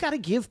 Like, you've got to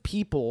give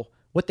people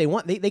what they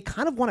want. They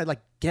kind of want to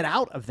like get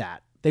out of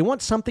that. They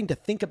want something to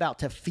think about,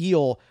 to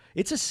feel.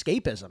 It's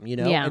escapism, you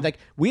know? Yeah. And like,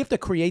 we have to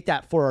create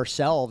that for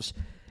ourselves.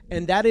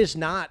 And that is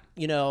not,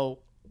 you know,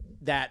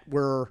 that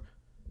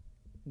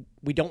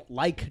we don't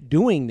like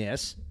doing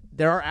this.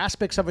 There are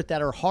aspects of it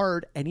that are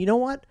hard. And you know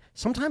what?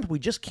 Sometimes we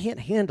just can't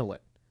handle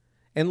it.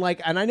 And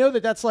I know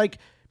that that's like,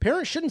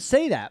 parents shouldn't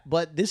say that,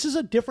 but this is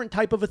a different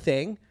type of a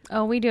thing.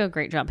 Oh, we do a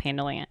great job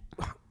handling it.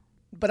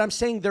 But I'm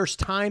saying there's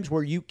times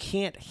where you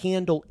can't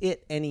handle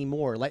it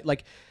anymore.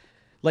 Like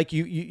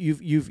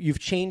you've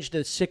changed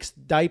the sixth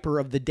diaper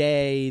of the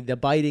day, the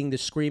biting, the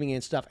screaming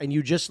and stuff. And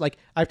you just like,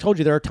 I've told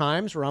you there are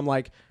times where I'm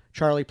like,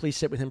 Charlie, please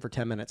sit with him for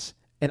 10 minutes.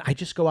 And I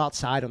just go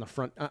outside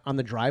on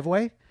the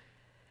driveway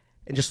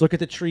and just look at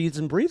the trees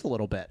and breathe a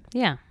little bit.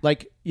 Yeah.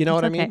 Like, you know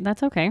what I mean?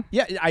 That's okay.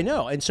 Yeah, I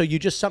know. And so you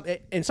just,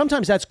 and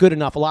sometimes that's good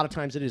enough. A lot of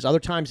times it is. Other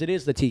times it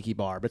is the tiki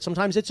bar, but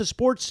sometimes it's a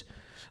sports,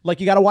 like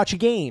you got to watch a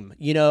game,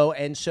 you know?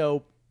 And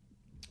so,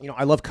 you know,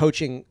 I love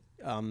coaching,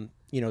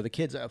 you know, the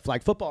kids,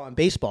 flag football and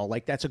baseball.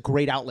 Like that's a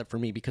great outlet for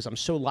me because I'm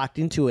so locked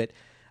into it.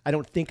 I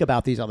don't think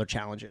about these other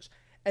challenges.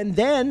 And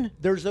then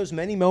there's those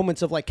many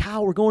moments of like,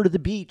 Cal, we're going to the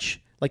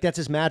beach. Like that's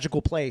his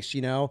magical place,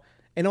 you know?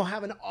 And he'll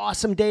have an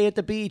awesome day at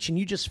the beach and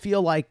you just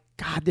feel like,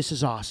 God, this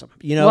is awesome.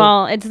 You know?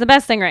 Well, it's the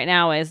best thing right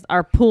now is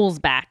our pool's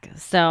back.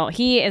 So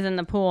he is in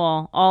the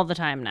pool all the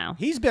time now.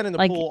 He's been in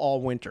the pool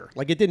all winter.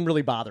 Like it didn't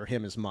really bother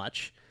him as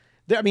much.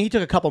 I mean, he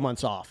took a couple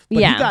months off.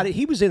 But yeah.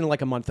 He was in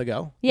like a month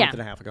ago. Yeah. Month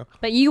and a half ago.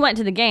 But you went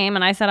to the game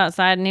and I sat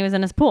outside and he was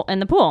in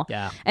the pool.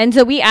 Yeah. And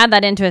so we add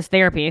that into his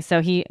therapy. So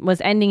he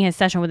was ending his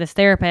session with his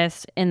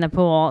therapist in the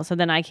pool. So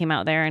then I came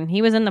out there and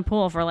he was in the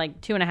pool for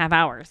like 2.5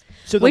 hours,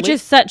 which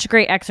is such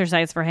great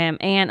exercise for him.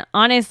 And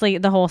honestly,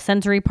 the whole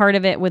sensory part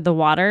of it with the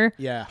water,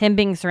 him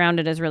being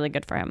surrounded is really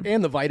good for him.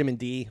 And the vitamin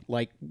D,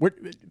 like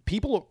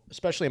people,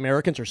 especially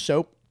Americans, are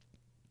so,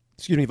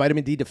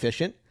 vitamin D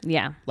deficient.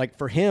 Yeah. Like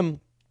for him,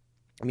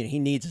 I mean, he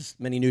needs as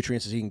many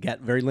nutrients as he can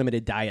get, very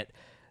limited diet,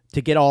 to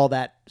get all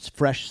that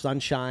fresh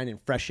sunshine and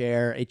fresh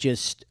air. It's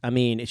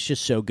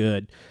just so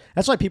good.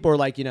 That's why people are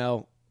like, you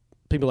know,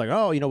 people are like,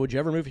 oh, you know, would you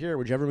ever move here?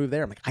 Would you ever move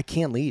there? I'm like, I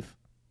can't leave.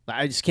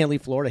 I just can't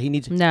leave Florida. He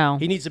needs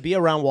to be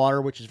around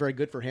water, which is very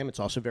good for him. It's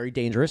also very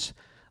dangerous.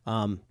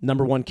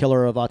 Number one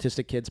killer of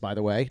autistic kids, by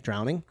the way,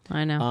 drowning.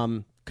 I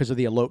know. Because of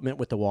the elopement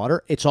with the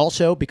water. It's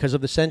also because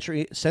of the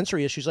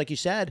sensory issues, like you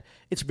said.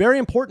 It's very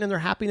important in their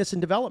happiness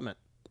and development.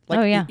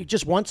 Like, he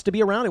just wants to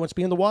be around. He wants to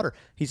be in the water.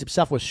 He's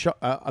obsessed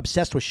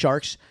with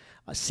sharks,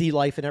 sea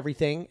life and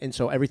everything. And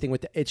so everything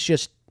it's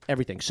just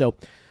everything. So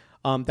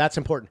that's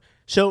important.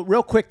 So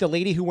real quick, the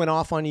lady who went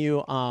off on you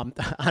on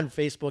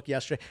Facebook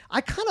yesterday,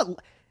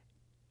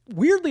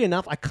 weirdly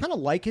enough, I kind of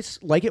like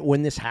it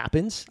when this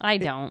happens. I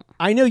don't.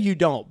 I know you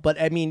don't,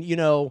 but I mean, you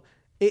know,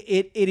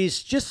 it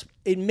is just,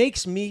 it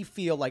makes me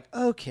feel like,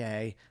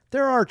 okay,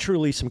 there are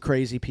truly some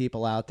crazy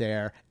people out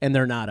there and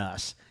they're not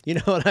us. You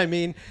know what I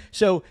mean?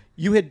 So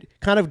you had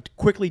kind of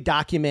quickly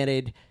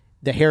documented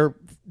the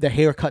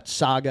haircut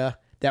saga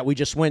that we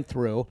just went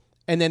through.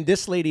 And then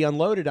this lady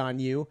unloaded on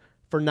you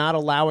for not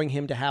allowing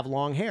him to have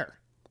long hair.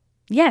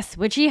 Yes,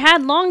 which he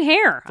had long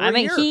hair.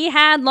 He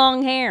had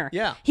long hair.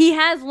 Yeah. He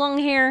has long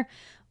hair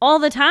all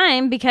the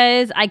time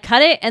because I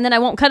cut it and then I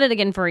won't cut it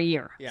again for a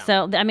year. Yeah.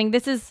 So, I mean,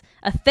 this is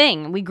a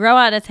thing. We grow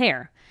out his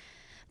hair.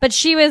 But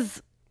she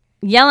was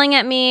yelling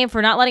at me for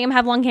not letting him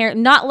have long hair,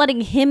 not letting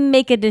him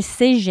make a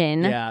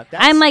decision. Yeah,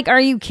 I'm like, are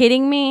you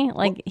kidding me?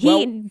 Like,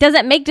 he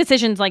doesn't make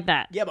decisions like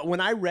that. Yeah, but when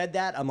I read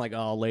that, I'm like,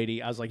 oh,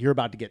 lady, I was like, you're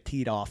about to get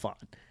teed off on.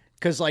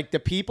 Because, like, the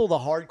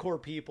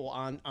hardcore people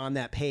on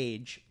that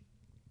page,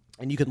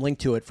 and you can link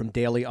to it from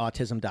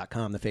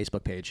dailyautism.com, the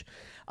Facebook page,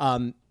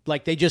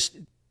 like,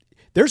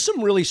 there's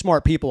some really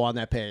smart people on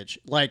that page.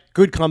 Like,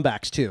 good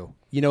comebacks, too.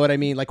 You know what I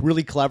mean? Like,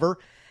 really clever.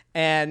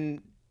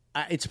 And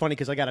it's funny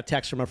because I got a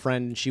text from a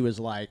friend and she was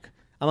like,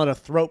 I'm going to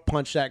throat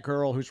punch that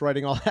girl who's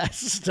writing all that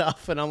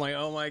stuff. And I'm like,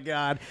 oh my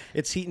God,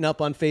 it's heating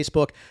up on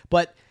Facebook.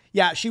 But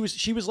yeah, she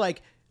was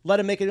like, let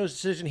him make a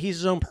decision. He's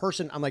his own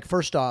person. I'm like,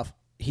 first off,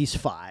 he's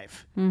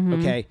 5. Mm-hmm.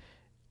 Okay.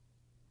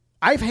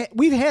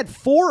 we've had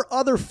 4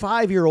 other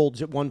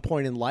 5-year-olds at one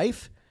point in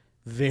life.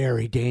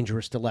 Very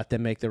dangerous to let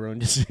them make their own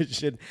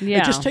decision. Yeah.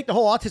 And just take the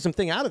whole autism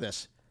thing out of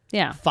this.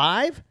 Yeah.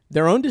 5,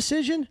 their own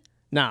decision?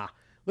 Nah.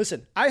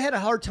 Listen, I had a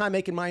hard time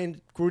making my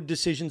own good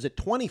decisions at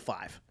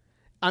 25.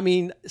 I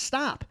mean,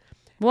 stop.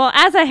 Well,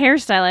 as a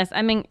hairstylist,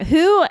 I mean,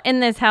 who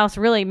in this house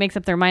really makes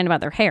up their mind about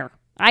their hair?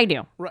 I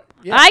do. Right.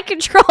 Yeah. I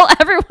control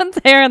everyone's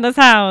hair in this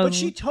house. But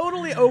she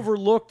totally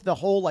overlooked the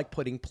whole, like,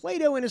 putting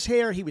Play-Doh in his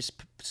hair. He was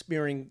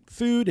smearing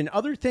food and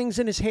other things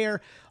in his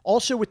hair.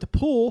 Also with the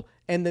pool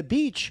and the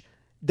beach,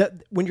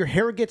 when your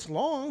hair gets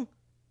long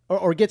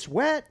or gets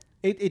wet,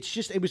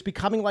 it was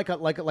becoming like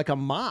a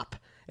mop.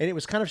 And it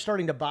was kind of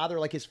starting to bother,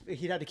 like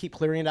he had to keep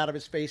clearing it out of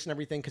his face and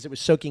everything because it was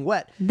soaking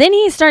wet. Then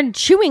he started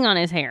chewing on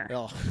his hair.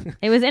 Oh.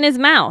 It was in his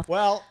mouth.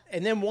 Well,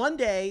 and then one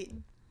day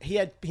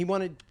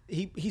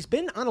he's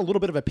been on a little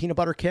bit of a peanut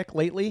butter kick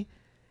lately.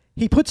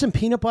 He put some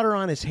peanut butter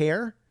on his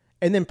hair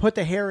and then put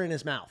the hair in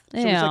his mouth. So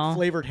it was like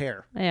flavored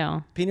hair.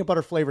 Yeah. Peanut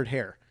butter flavored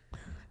hair.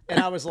 And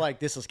I was like,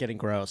 this is getting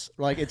gross.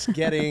 Like, it's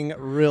getting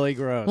really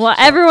gross. Well,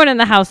 everyone in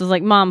the house was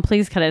like, Mom,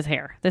 please cut his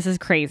hair. This is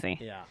crazy.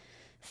 Yeah.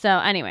 So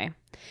anyway,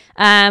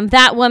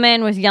 that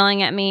woman was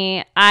yelling at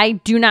me. I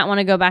do not want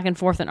to go back and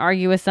forth and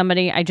argue with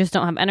somebody. I just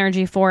don't have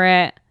energy for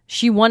it.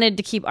 She wanted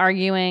to keep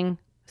arguing,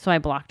 so I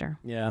blocked her.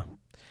 Yeah.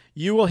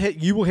 You will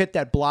hit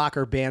that block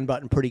or ban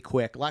button pretty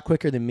quick, a lot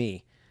quicker than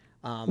me.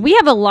 We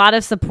have a lot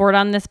of support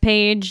on this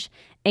page,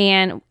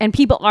 and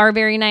people are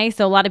very nice.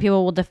 So a lot of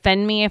people will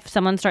defend me if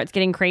someone starts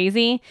getting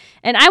crazy,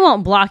 and I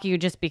won't block you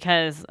just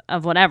because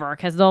of whatever,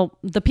 because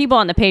the people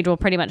on the page will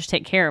pretty much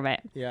take care of it.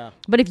 Yeah.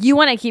 But if you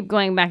want to keep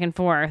going back and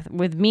forth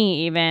with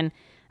me, even,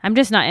 I'm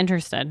just not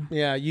interested.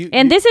 Yeah.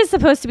 This is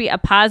supposed to be a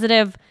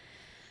positive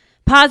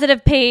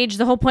page.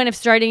 The whole point of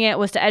starting it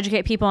was to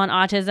educate people on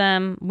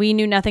autism. We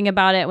knew nothing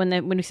about it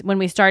when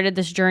we started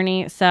this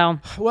journey. So,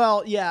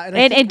 well, yeah,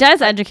 and it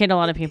does educate a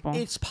lot of people.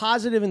 It's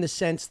positive in the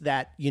sense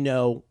that,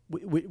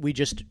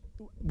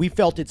 we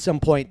felt at some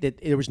point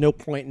that there was no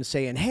point in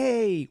saying,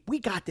 hey, we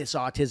got this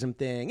autism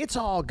thing. It's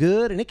all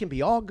good, and it can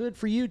be all good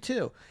for you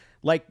too.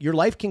 Like, your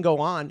life can go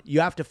on.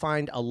 You have to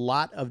find a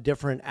lot of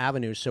different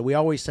avenues. So we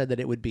always said that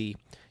it would be,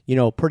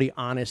 pretty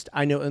honest.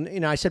 I know,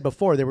 and I said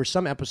before, there were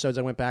some episodes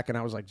I went back and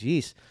I was like,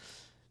 geez,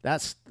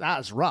 that's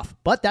rough.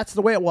 But that's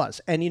the way it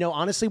was. And,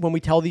 honestly, when we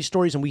tell these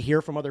stories and we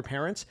hear from other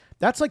parents,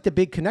 that's like the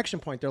big connection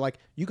point. They're like,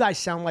 you guys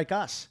sound like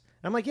us.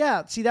 And I'm like,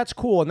 yeah, see, that's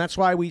cool. And that's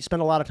why we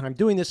spend a lot of time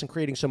doing this and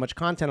creating so much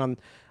content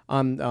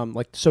on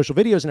like social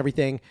videos and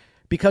everything,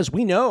 because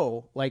we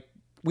know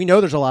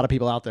there's a lot of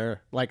people out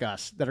there like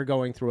us that are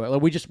going through it.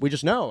 Like, we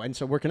just know. And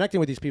so we're connecting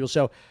with these people.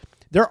 So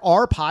there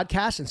are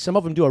podcasts, and some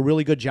of them do a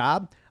really good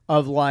job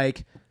of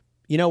like,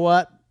 you know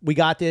what? We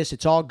got this.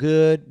 It's all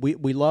good.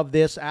 We love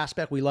this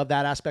aspect. We love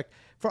that aspect.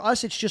 For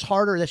us, it's just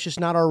harder. That's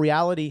just not our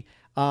reality.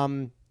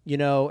 And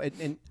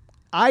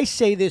I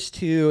say this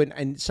too,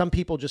 and some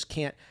people just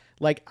can't.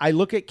 Like, I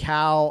look at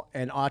Cal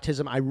and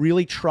autism. I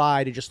really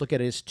try to just look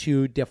at it as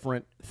two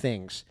different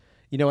things.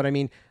 You know what I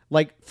mean?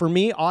 Like, for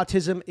me,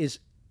 autism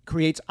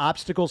creates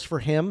obstacles for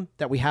him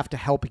that we have to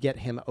help get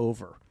him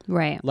over.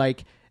 Right.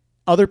 Like,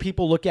 other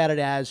people look at it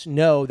as,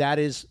 no, that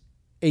is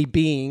a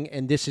being,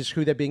 and this is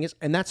who that being is,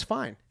 and that's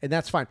fine. And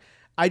that's fine.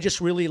 I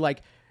just really,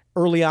 like,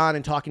 early on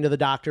in talking to the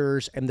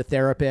doctors and the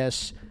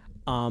therapists,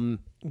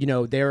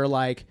 they're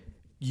like,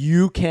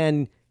 you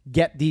can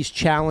get these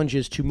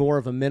challenges to more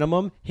of a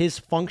minimum. His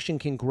function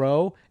can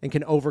grow and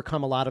can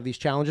overcome a lot of these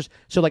challenges.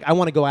 So, like, I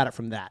want to go at it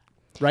from that,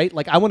 right?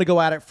 Like, I want to go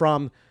at it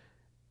from,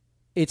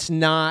 it's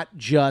not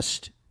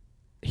just,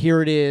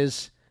 here it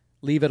is,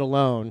 leave it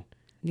alone.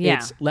 Yeah.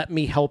 It's, let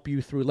me help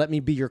you through. Let me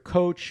be your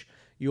coach,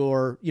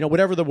 your,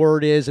 whatever the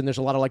word is. And there's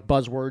a lot of, like,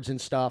 buzzwords and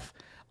stuff.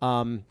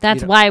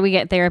 That's why we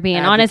get therapy.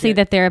 And honestly,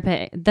 the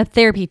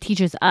therapy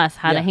teaches us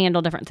how to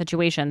handle different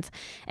situations.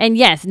 And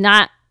yes,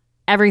 not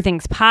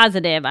everything's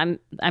positive.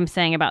 I'm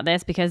saying about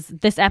this, because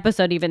this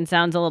episode even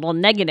sounds a little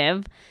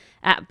negative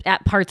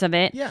at parts of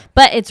it. Yeah.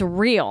 But it's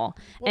real.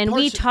 Well, and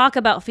we talk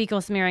about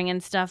fecal smearing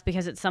and stuff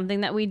because it's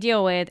something that we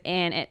deal with,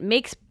 and it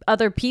makes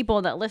other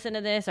people that listen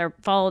to this or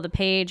follow the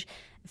page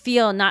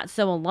feel not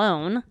so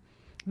alone,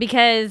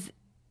 because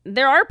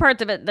there are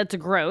parts of it that's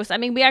gross. I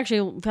mean, we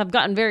actually have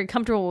gotten very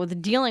comfortable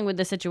with dealing with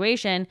the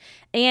situation.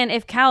 And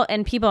if Cal,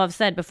 and people have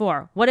said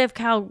before, what if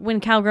when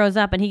Cal grows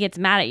up and he gets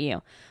mad at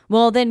you?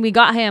 Well, then we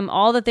got him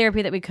all the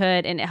therapy that we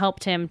could, and it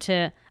helped him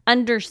to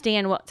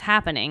understand what's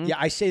happening. Yeah,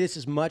 I say this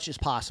as much as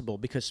possible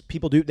because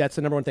people do. That's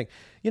the number one thing.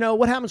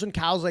 What happens when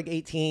Cal's like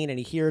 18 and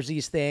he hears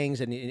these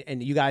things,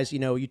 and you guys,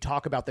 you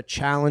talk about the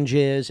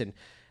challenges and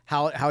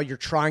how you're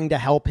trying to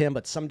help him,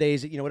 but some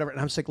days, whatever. And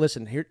I'm just like,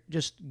 listen, here,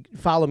 just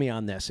follow me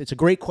on this. It's a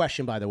great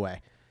question, by the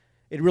way.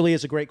 It really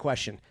is a great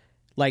question.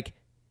 Like,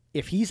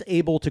 if he's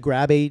able to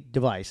grab a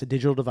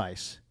digital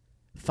device,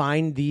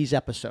 find these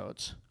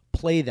episodes,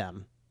 play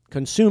them,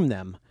 consume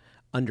them,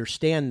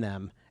 understand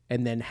them,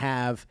 and then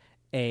have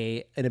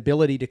an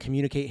ability to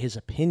communicate his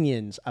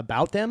opinions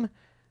about them,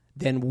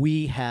 then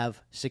we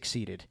have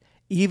succeeded.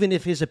 Even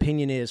if his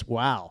opinion is,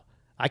 wow,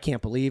 I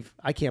can't believe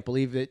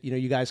that,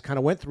 you guys kind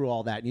of went through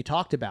all that and you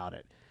talked about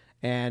it.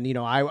 And,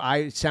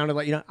 I sounded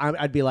like,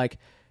 I'd be like,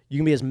 you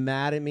can be as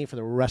mad at me for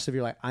the rest of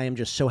your life. I am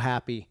just so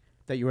happy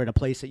that you're at a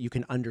place that you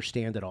can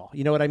understand it all.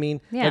 You know what I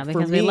mean? Yeah, like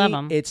because we love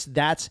them.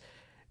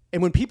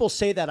 And when people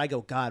say that, I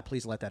go, God,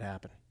 please let that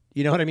happen.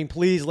 You know what I mean?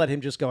 Please let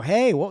him just go,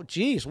 hey, well,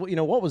 geez,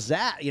 what was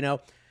that?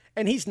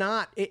 And he's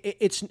not,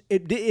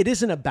 it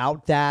isn't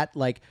about that.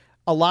 Like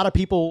a lot of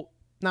people,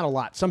 not a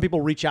lot, some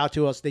people reach out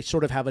to us. They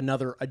sort of have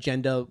another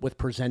agenda with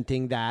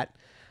presenting that,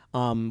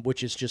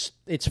 which is just,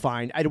 it's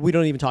fine. We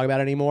don't even talk about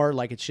it anymore.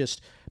 Like it's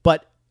just,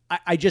 but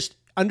I just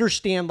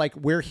understand like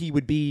where he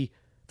would be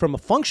from a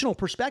functional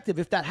perspective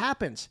if that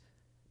happens.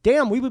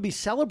 Damn, we would be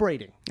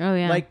celebrating. Oh,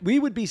 yeah. Like we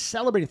would be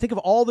celebrating. Think of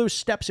all those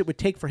steps it would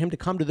take for him to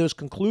come to those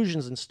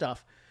conclusions and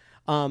stuff.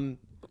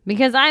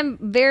 Because I'm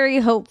very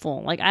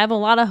hopeful. Like I have a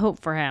lot of hope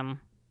for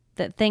him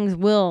that things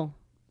will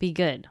be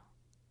good.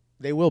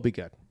 They will be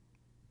good.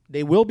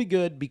 They will be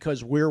good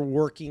because we're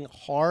working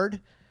hard.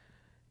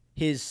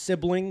 His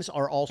siblings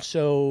are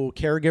also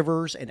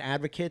caregivers and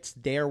advocates.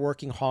 They're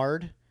working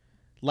hard.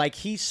 Like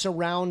he's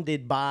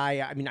surrounded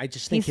by, I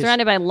just think he's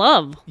surrounded by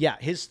love. Yeah.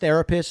 His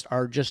therapists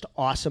are just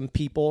awesome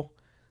people.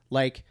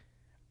 Like,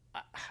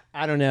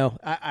 I don't know.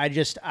 I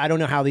don't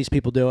know how these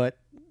people do it.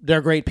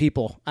 They're great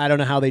people. I don't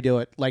know how they do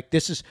it. Like they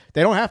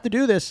don't have to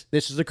do this.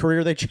 This is the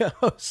career they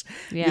chose,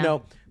 yeah.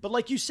 But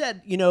like you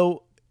said,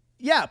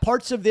 yeah,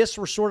 parts of this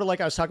were sort of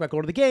like I was talking about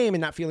going to the game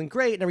and not feeling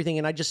great and everything.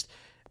 And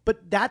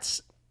but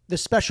that's the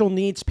special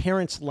needs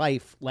parent's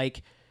life.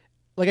 Like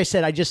I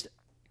said,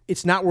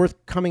 it's not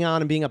worth coming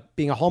on and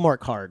being a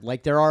Hallmark card.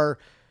 Like there are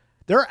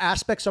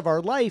aspects of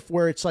our life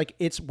where it's like,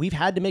 we've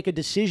had to make a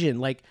decision.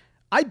 Like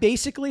I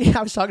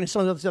was talking to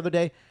someone else the other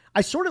day.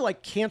 I sort of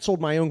like canceled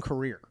my own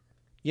career.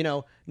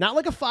 Not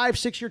like a 5,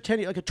 6 year, 10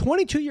 year, like a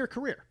 22-year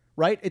career,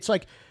 right? It's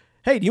like,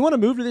 hey, do you want to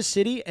move to this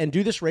city and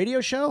do this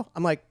radio show?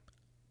 I'm like,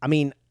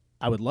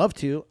 I would love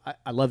to.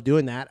 I love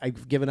doing that.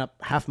 I've given up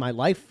half my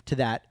life to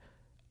that.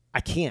 I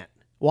can't.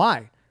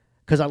 Why?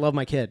 Because I love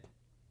my kid.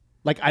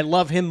 Like I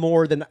love him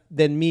more than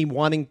me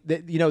wanting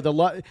me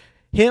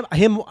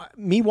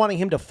wanting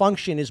him to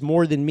function is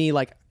more than me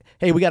like,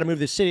 hey, we got to move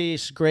to this city.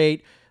 It's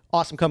great.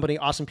 Awesome company,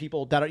 awesome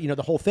people,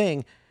 the whole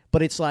thing.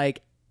 But it's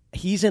like,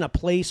 he's in a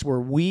place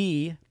where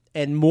we,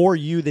 and more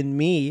you than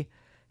me,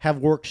 have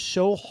worked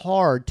so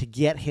hard to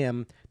get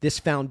him this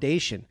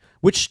foundation,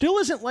 which still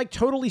isn't like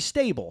totally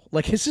stable.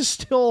 Like this is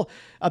still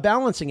a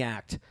balancing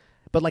act.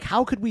 But like,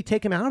 how could we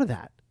take him out of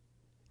that?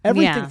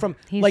 Everything from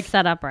he's like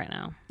set up right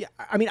now. Yeah,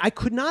 I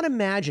could not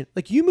imagine.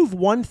 Like you move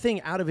one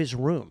thing out of his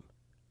room,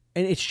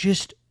 and it's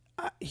just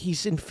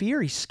he's in fear.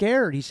 He's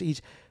scared.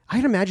 He's. I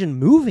can imagine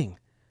moving.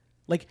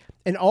 Like,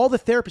 and all the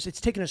therapists,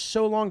 it's taken us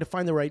so long to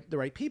find the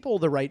right people,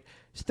 the right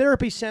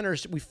therapy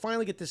centers. We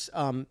finally get this,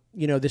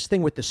 this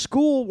thing with the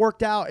school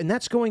worked out, and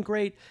that's going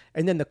great.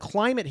 And then the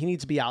climate, he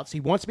needs to be out. So he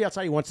wants to be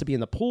outside. He wants to be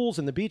in the pools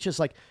and the beaches.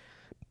 Like,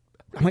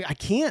 I'm like, I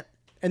can't.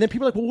 And then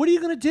people are like, well, what are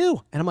you going to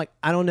do? And I'm like,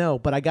 I don't know,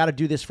 but I got to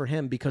do this for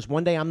him because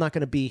one day I'm not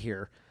going to be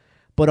here.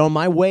 But on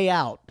my way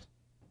out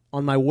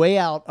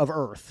of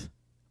Earth,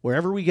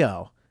 wherever we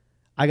go,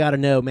 I got to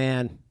know,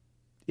 man,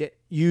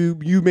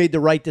 you made the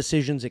right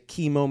decisions at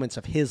key moments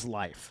of his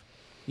life,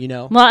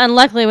 Well, and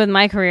luckily with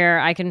my career,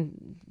 I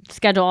can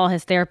schedule all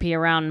his therapy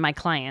around my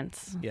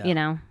clients,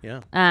 Yeah.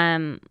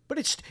 But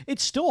it's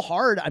still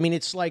hard.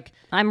 It's like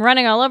I'm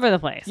running all over the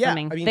place. Yeah.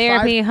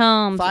 Therapy,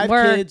 homes,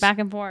 work, kids, back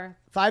and forth.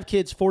 5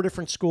 kids, 4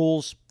 different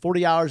schools,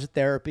 40 hours of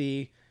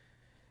therapy,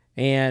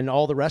 and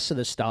all the rest of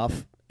the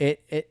stuff.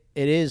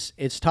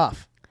 It's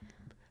tough.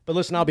 But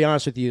listen, I'll be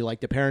honest with you.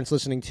 Like the parents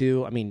listening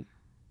to,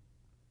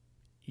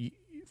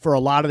 for a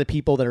lot of the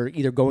people that are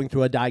either going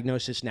through a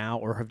diagnosis now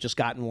or have just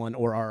gotten one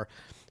or are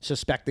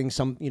suspecting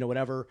some,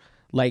 whatever,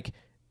 like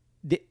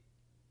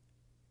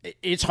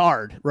it's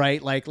hard,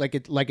 right? Like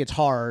it's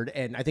hard.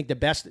 And I think the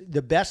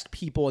best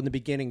people in the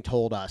beginning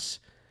told us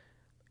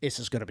this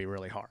is going to be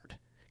really hard.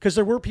 Because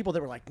there were people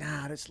that were like,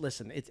 nah,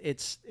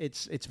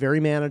 it's very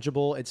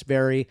manageable. It's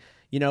very,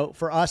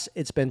 for us,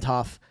 it's been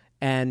tough.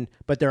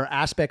 But there are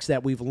aspects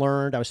that we've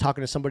learned. I was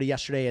talking to somebody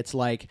yesterday. It's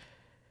like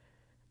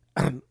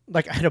I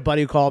had a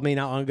buddy who called me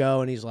not long ago,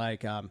 and he's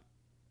like,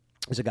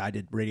 there's a guy I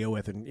did radio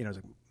with, and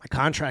like, my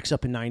contract's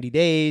up in 90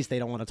 days. They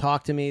don't want to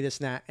talk to me, this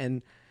and that.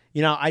 And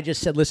I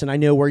just said, listen, I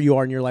know where you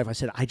are in your life. I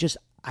said,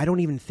 I don't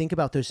even think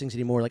about those things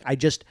anymore. Like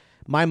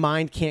my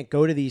mind can't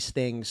go to these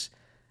things.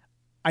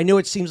 I know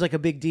it seems like a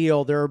big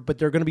deal but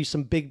there are going to be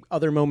some big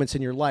other moments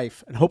in your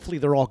life, and hopefully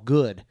they're all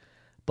good.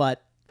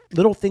 But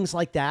little things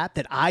like that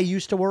I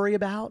used to worry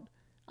about,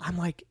 I'm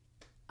like,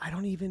 I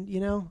don't even,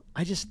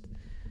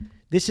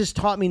 this has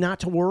taught me not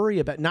to worry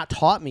about, not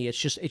taught me. It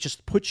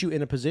just puts you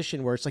in a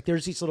position where it's like,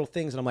 there's these little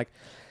things and I'm like,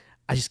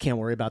 I just can't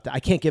worry about that. I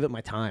can't give it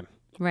my time.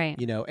 Right.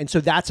 And so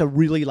that's a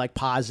really like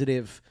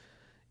positive,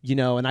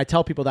 and I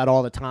tell people that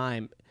all the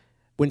time.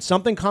 When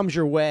something comes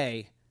your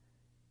way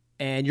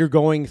and you're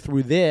going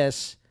through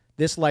this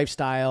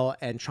lifestyle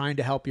and trying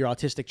to help your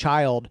autistic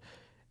child,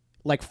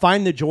 like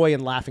find the joy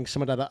in laughing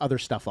some of the other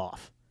stuff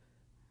off.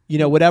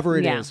 whatever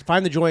it is.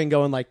 Find the joy in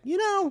going like,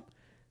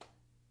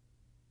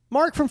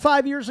 Marc from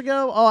 5 years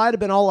ago, I'd have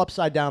been all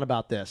upside down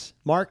about this.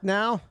 Marc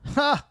now,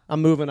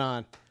 I'm moving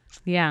on.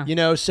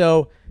 Yeah.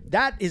 So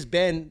that has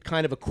been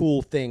kind of a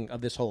cool thing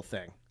of this whole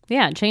thing.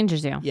 Yeah, it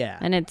changes you. Yeah.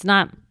 And it's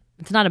not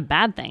a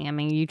bad thing. I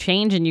mean, you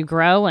change and you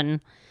grow, and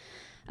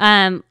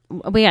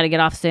we got to get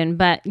off soon,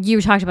 but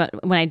you talked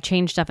about when I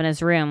changed stuff in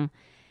his room.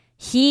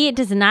 He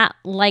does not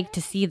like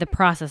to see the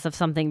process of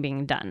something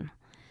being done.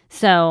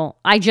 So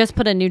I just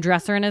put a new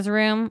dresser in his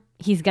room.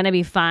 He's going to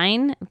be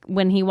fine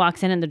when he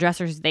walks in and the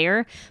dresser's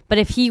there. But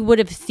if he would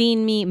have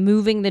seen me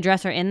moving the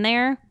dresser in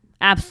there,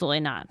 absolutely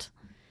not.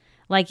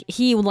 Like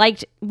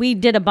we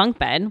did a bunk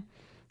bed.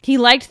 He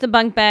liked the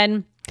bunk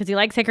bed because he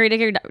likes Hickory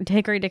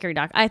Dickory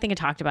Dock. I think I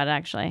talked about it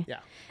actually. Yeah.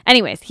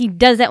 Anyways, he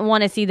doesn't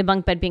want to see the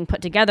bunk bed being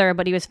put together,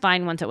 but he was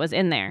fine once it was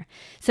in there.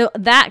 So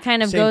that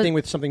kind of Same thing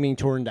with something being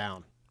torn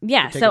down.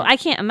 Yeah, so I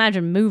can't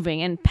imagine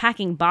moving and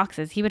packing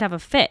boxes. He would have a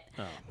fit.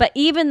 Oh. But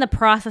even the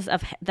process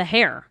of the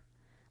hair,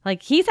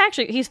 like he's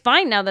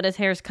fine now that his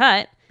hair's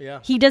cut. Yeah.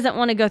 He doesn't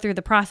want to go through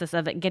the process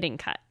of it getting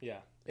cut. Yeah.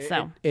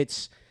 So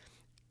it's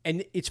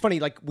funny,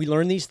 like we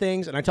learn these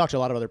things, and I talk to a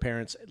lot of other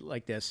parents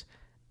like this,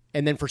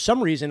 and then for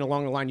some reason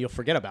along the line you'll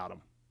forget about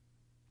them.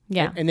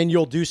 Yeah. And then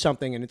you'll do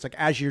something, and it's like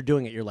as you're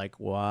doing it, you're like,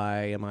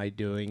 why am I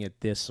doing it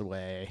this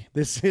way?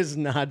 This is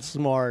not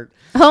smart.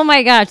 Oh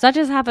my gosh, that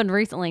just happened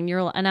recently,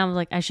 and I was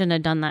like, I shouldn't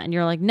have done that. And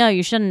you're like, no,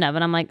 you shouldn't have.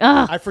 And I'm like,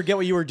 ugh. I forget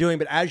what you were doing,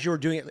 but as you were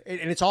doing it,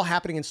 and it's all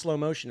happening in slow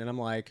motion, and I'm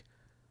like,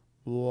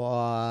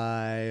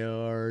 why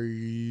are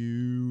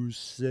you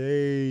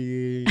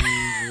saying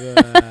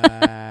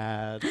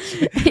that?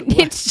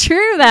 It's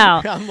true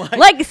though.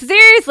 Like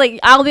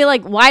seriously, I'll be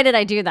like, why did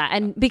I do that?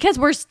 And because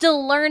we're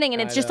still learning,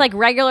 and it's just like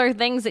regular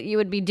things that you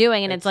would be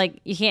doing, and it's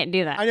like you can't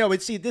do that. I know,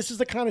 but see, this is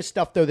the kind of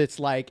stuff though that's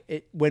like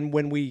when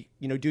we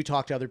do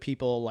talk to other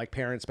people, like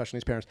parents, especially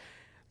as parents,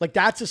 like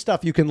that's the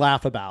stuff you can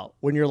laugh about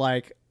when you're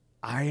like,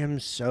 I am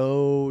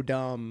so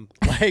dumb.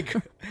 Like,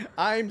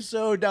 I'm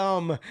so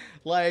dumb.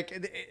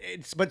 Like,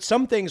 but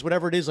some things,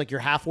 whatever it is, like you're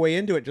halfway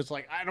into it, just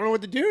like, I don't know what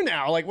to do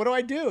now. Like, what do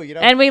I do?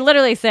 And we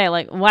literally say,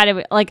 like,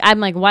 I'm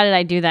like, why did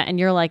I do that? And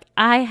you're like,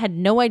 I had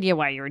no idea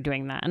why you were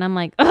doing that. And I'm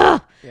like,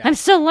 ugh, yeah. I'm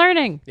still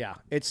learning. Yeah.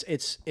 It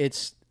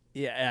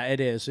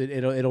is.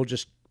 It'll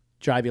just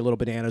drive you a little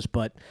bananas.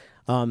 But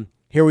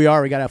here we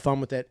are. We got to have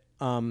fun with it.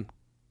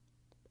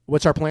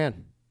 What's our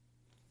plan?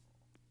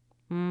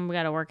 We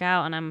got to work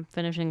out, and I'm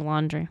finishing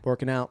laundry.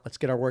 Working out. Let's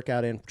get our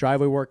workout in.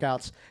 Driveway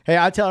workouts. Hey,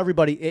 I tell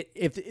everybody,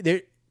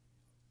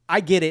 I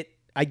get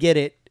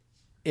it.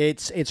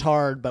 It's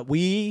hard, but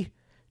we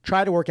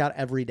try to work out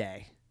every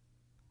day.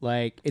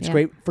 Like, it's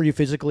great for you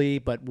physically,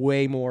 but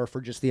way more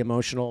for just the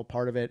emotional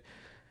part of it.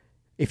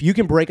 If you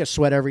can break a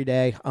sweat every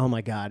day, oh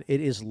my God,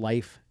 it is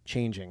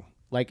life-changing.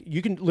 Like,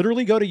 you can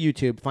literally go to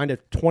YouTube, find a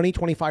 20,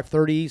 25,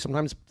 30,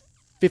 sometimes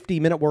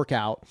 50-minute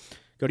workout.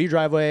 Go to your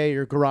driveway,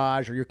 your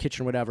garage, or your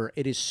kitchen, whatever.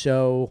 It is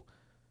so.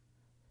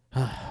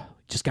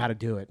 Just got to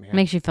do it, man.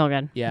 Makes you feel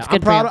good. Yeah, it's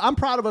good I'm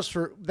proud of us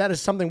for that.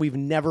 Is something we've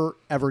never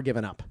ever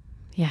given up.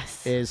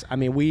 Yes.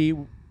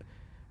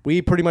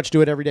 We pretty much do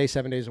it every day,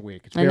 7 days a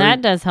week.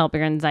 That does help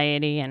your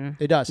anxiety, and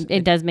it does.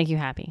 It does make you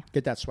happy.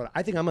 Get that sweat.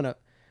 I think I'm gonna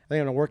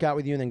work out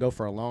with you and then go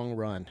for a long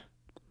run.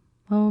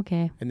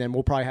 Okay. And then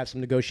we'll probably have some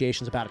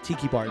negotiations about a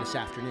tiki bar this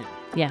afternoon.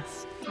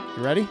 Yes.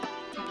 You ready?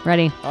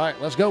 Ready. All right,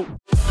 let's go.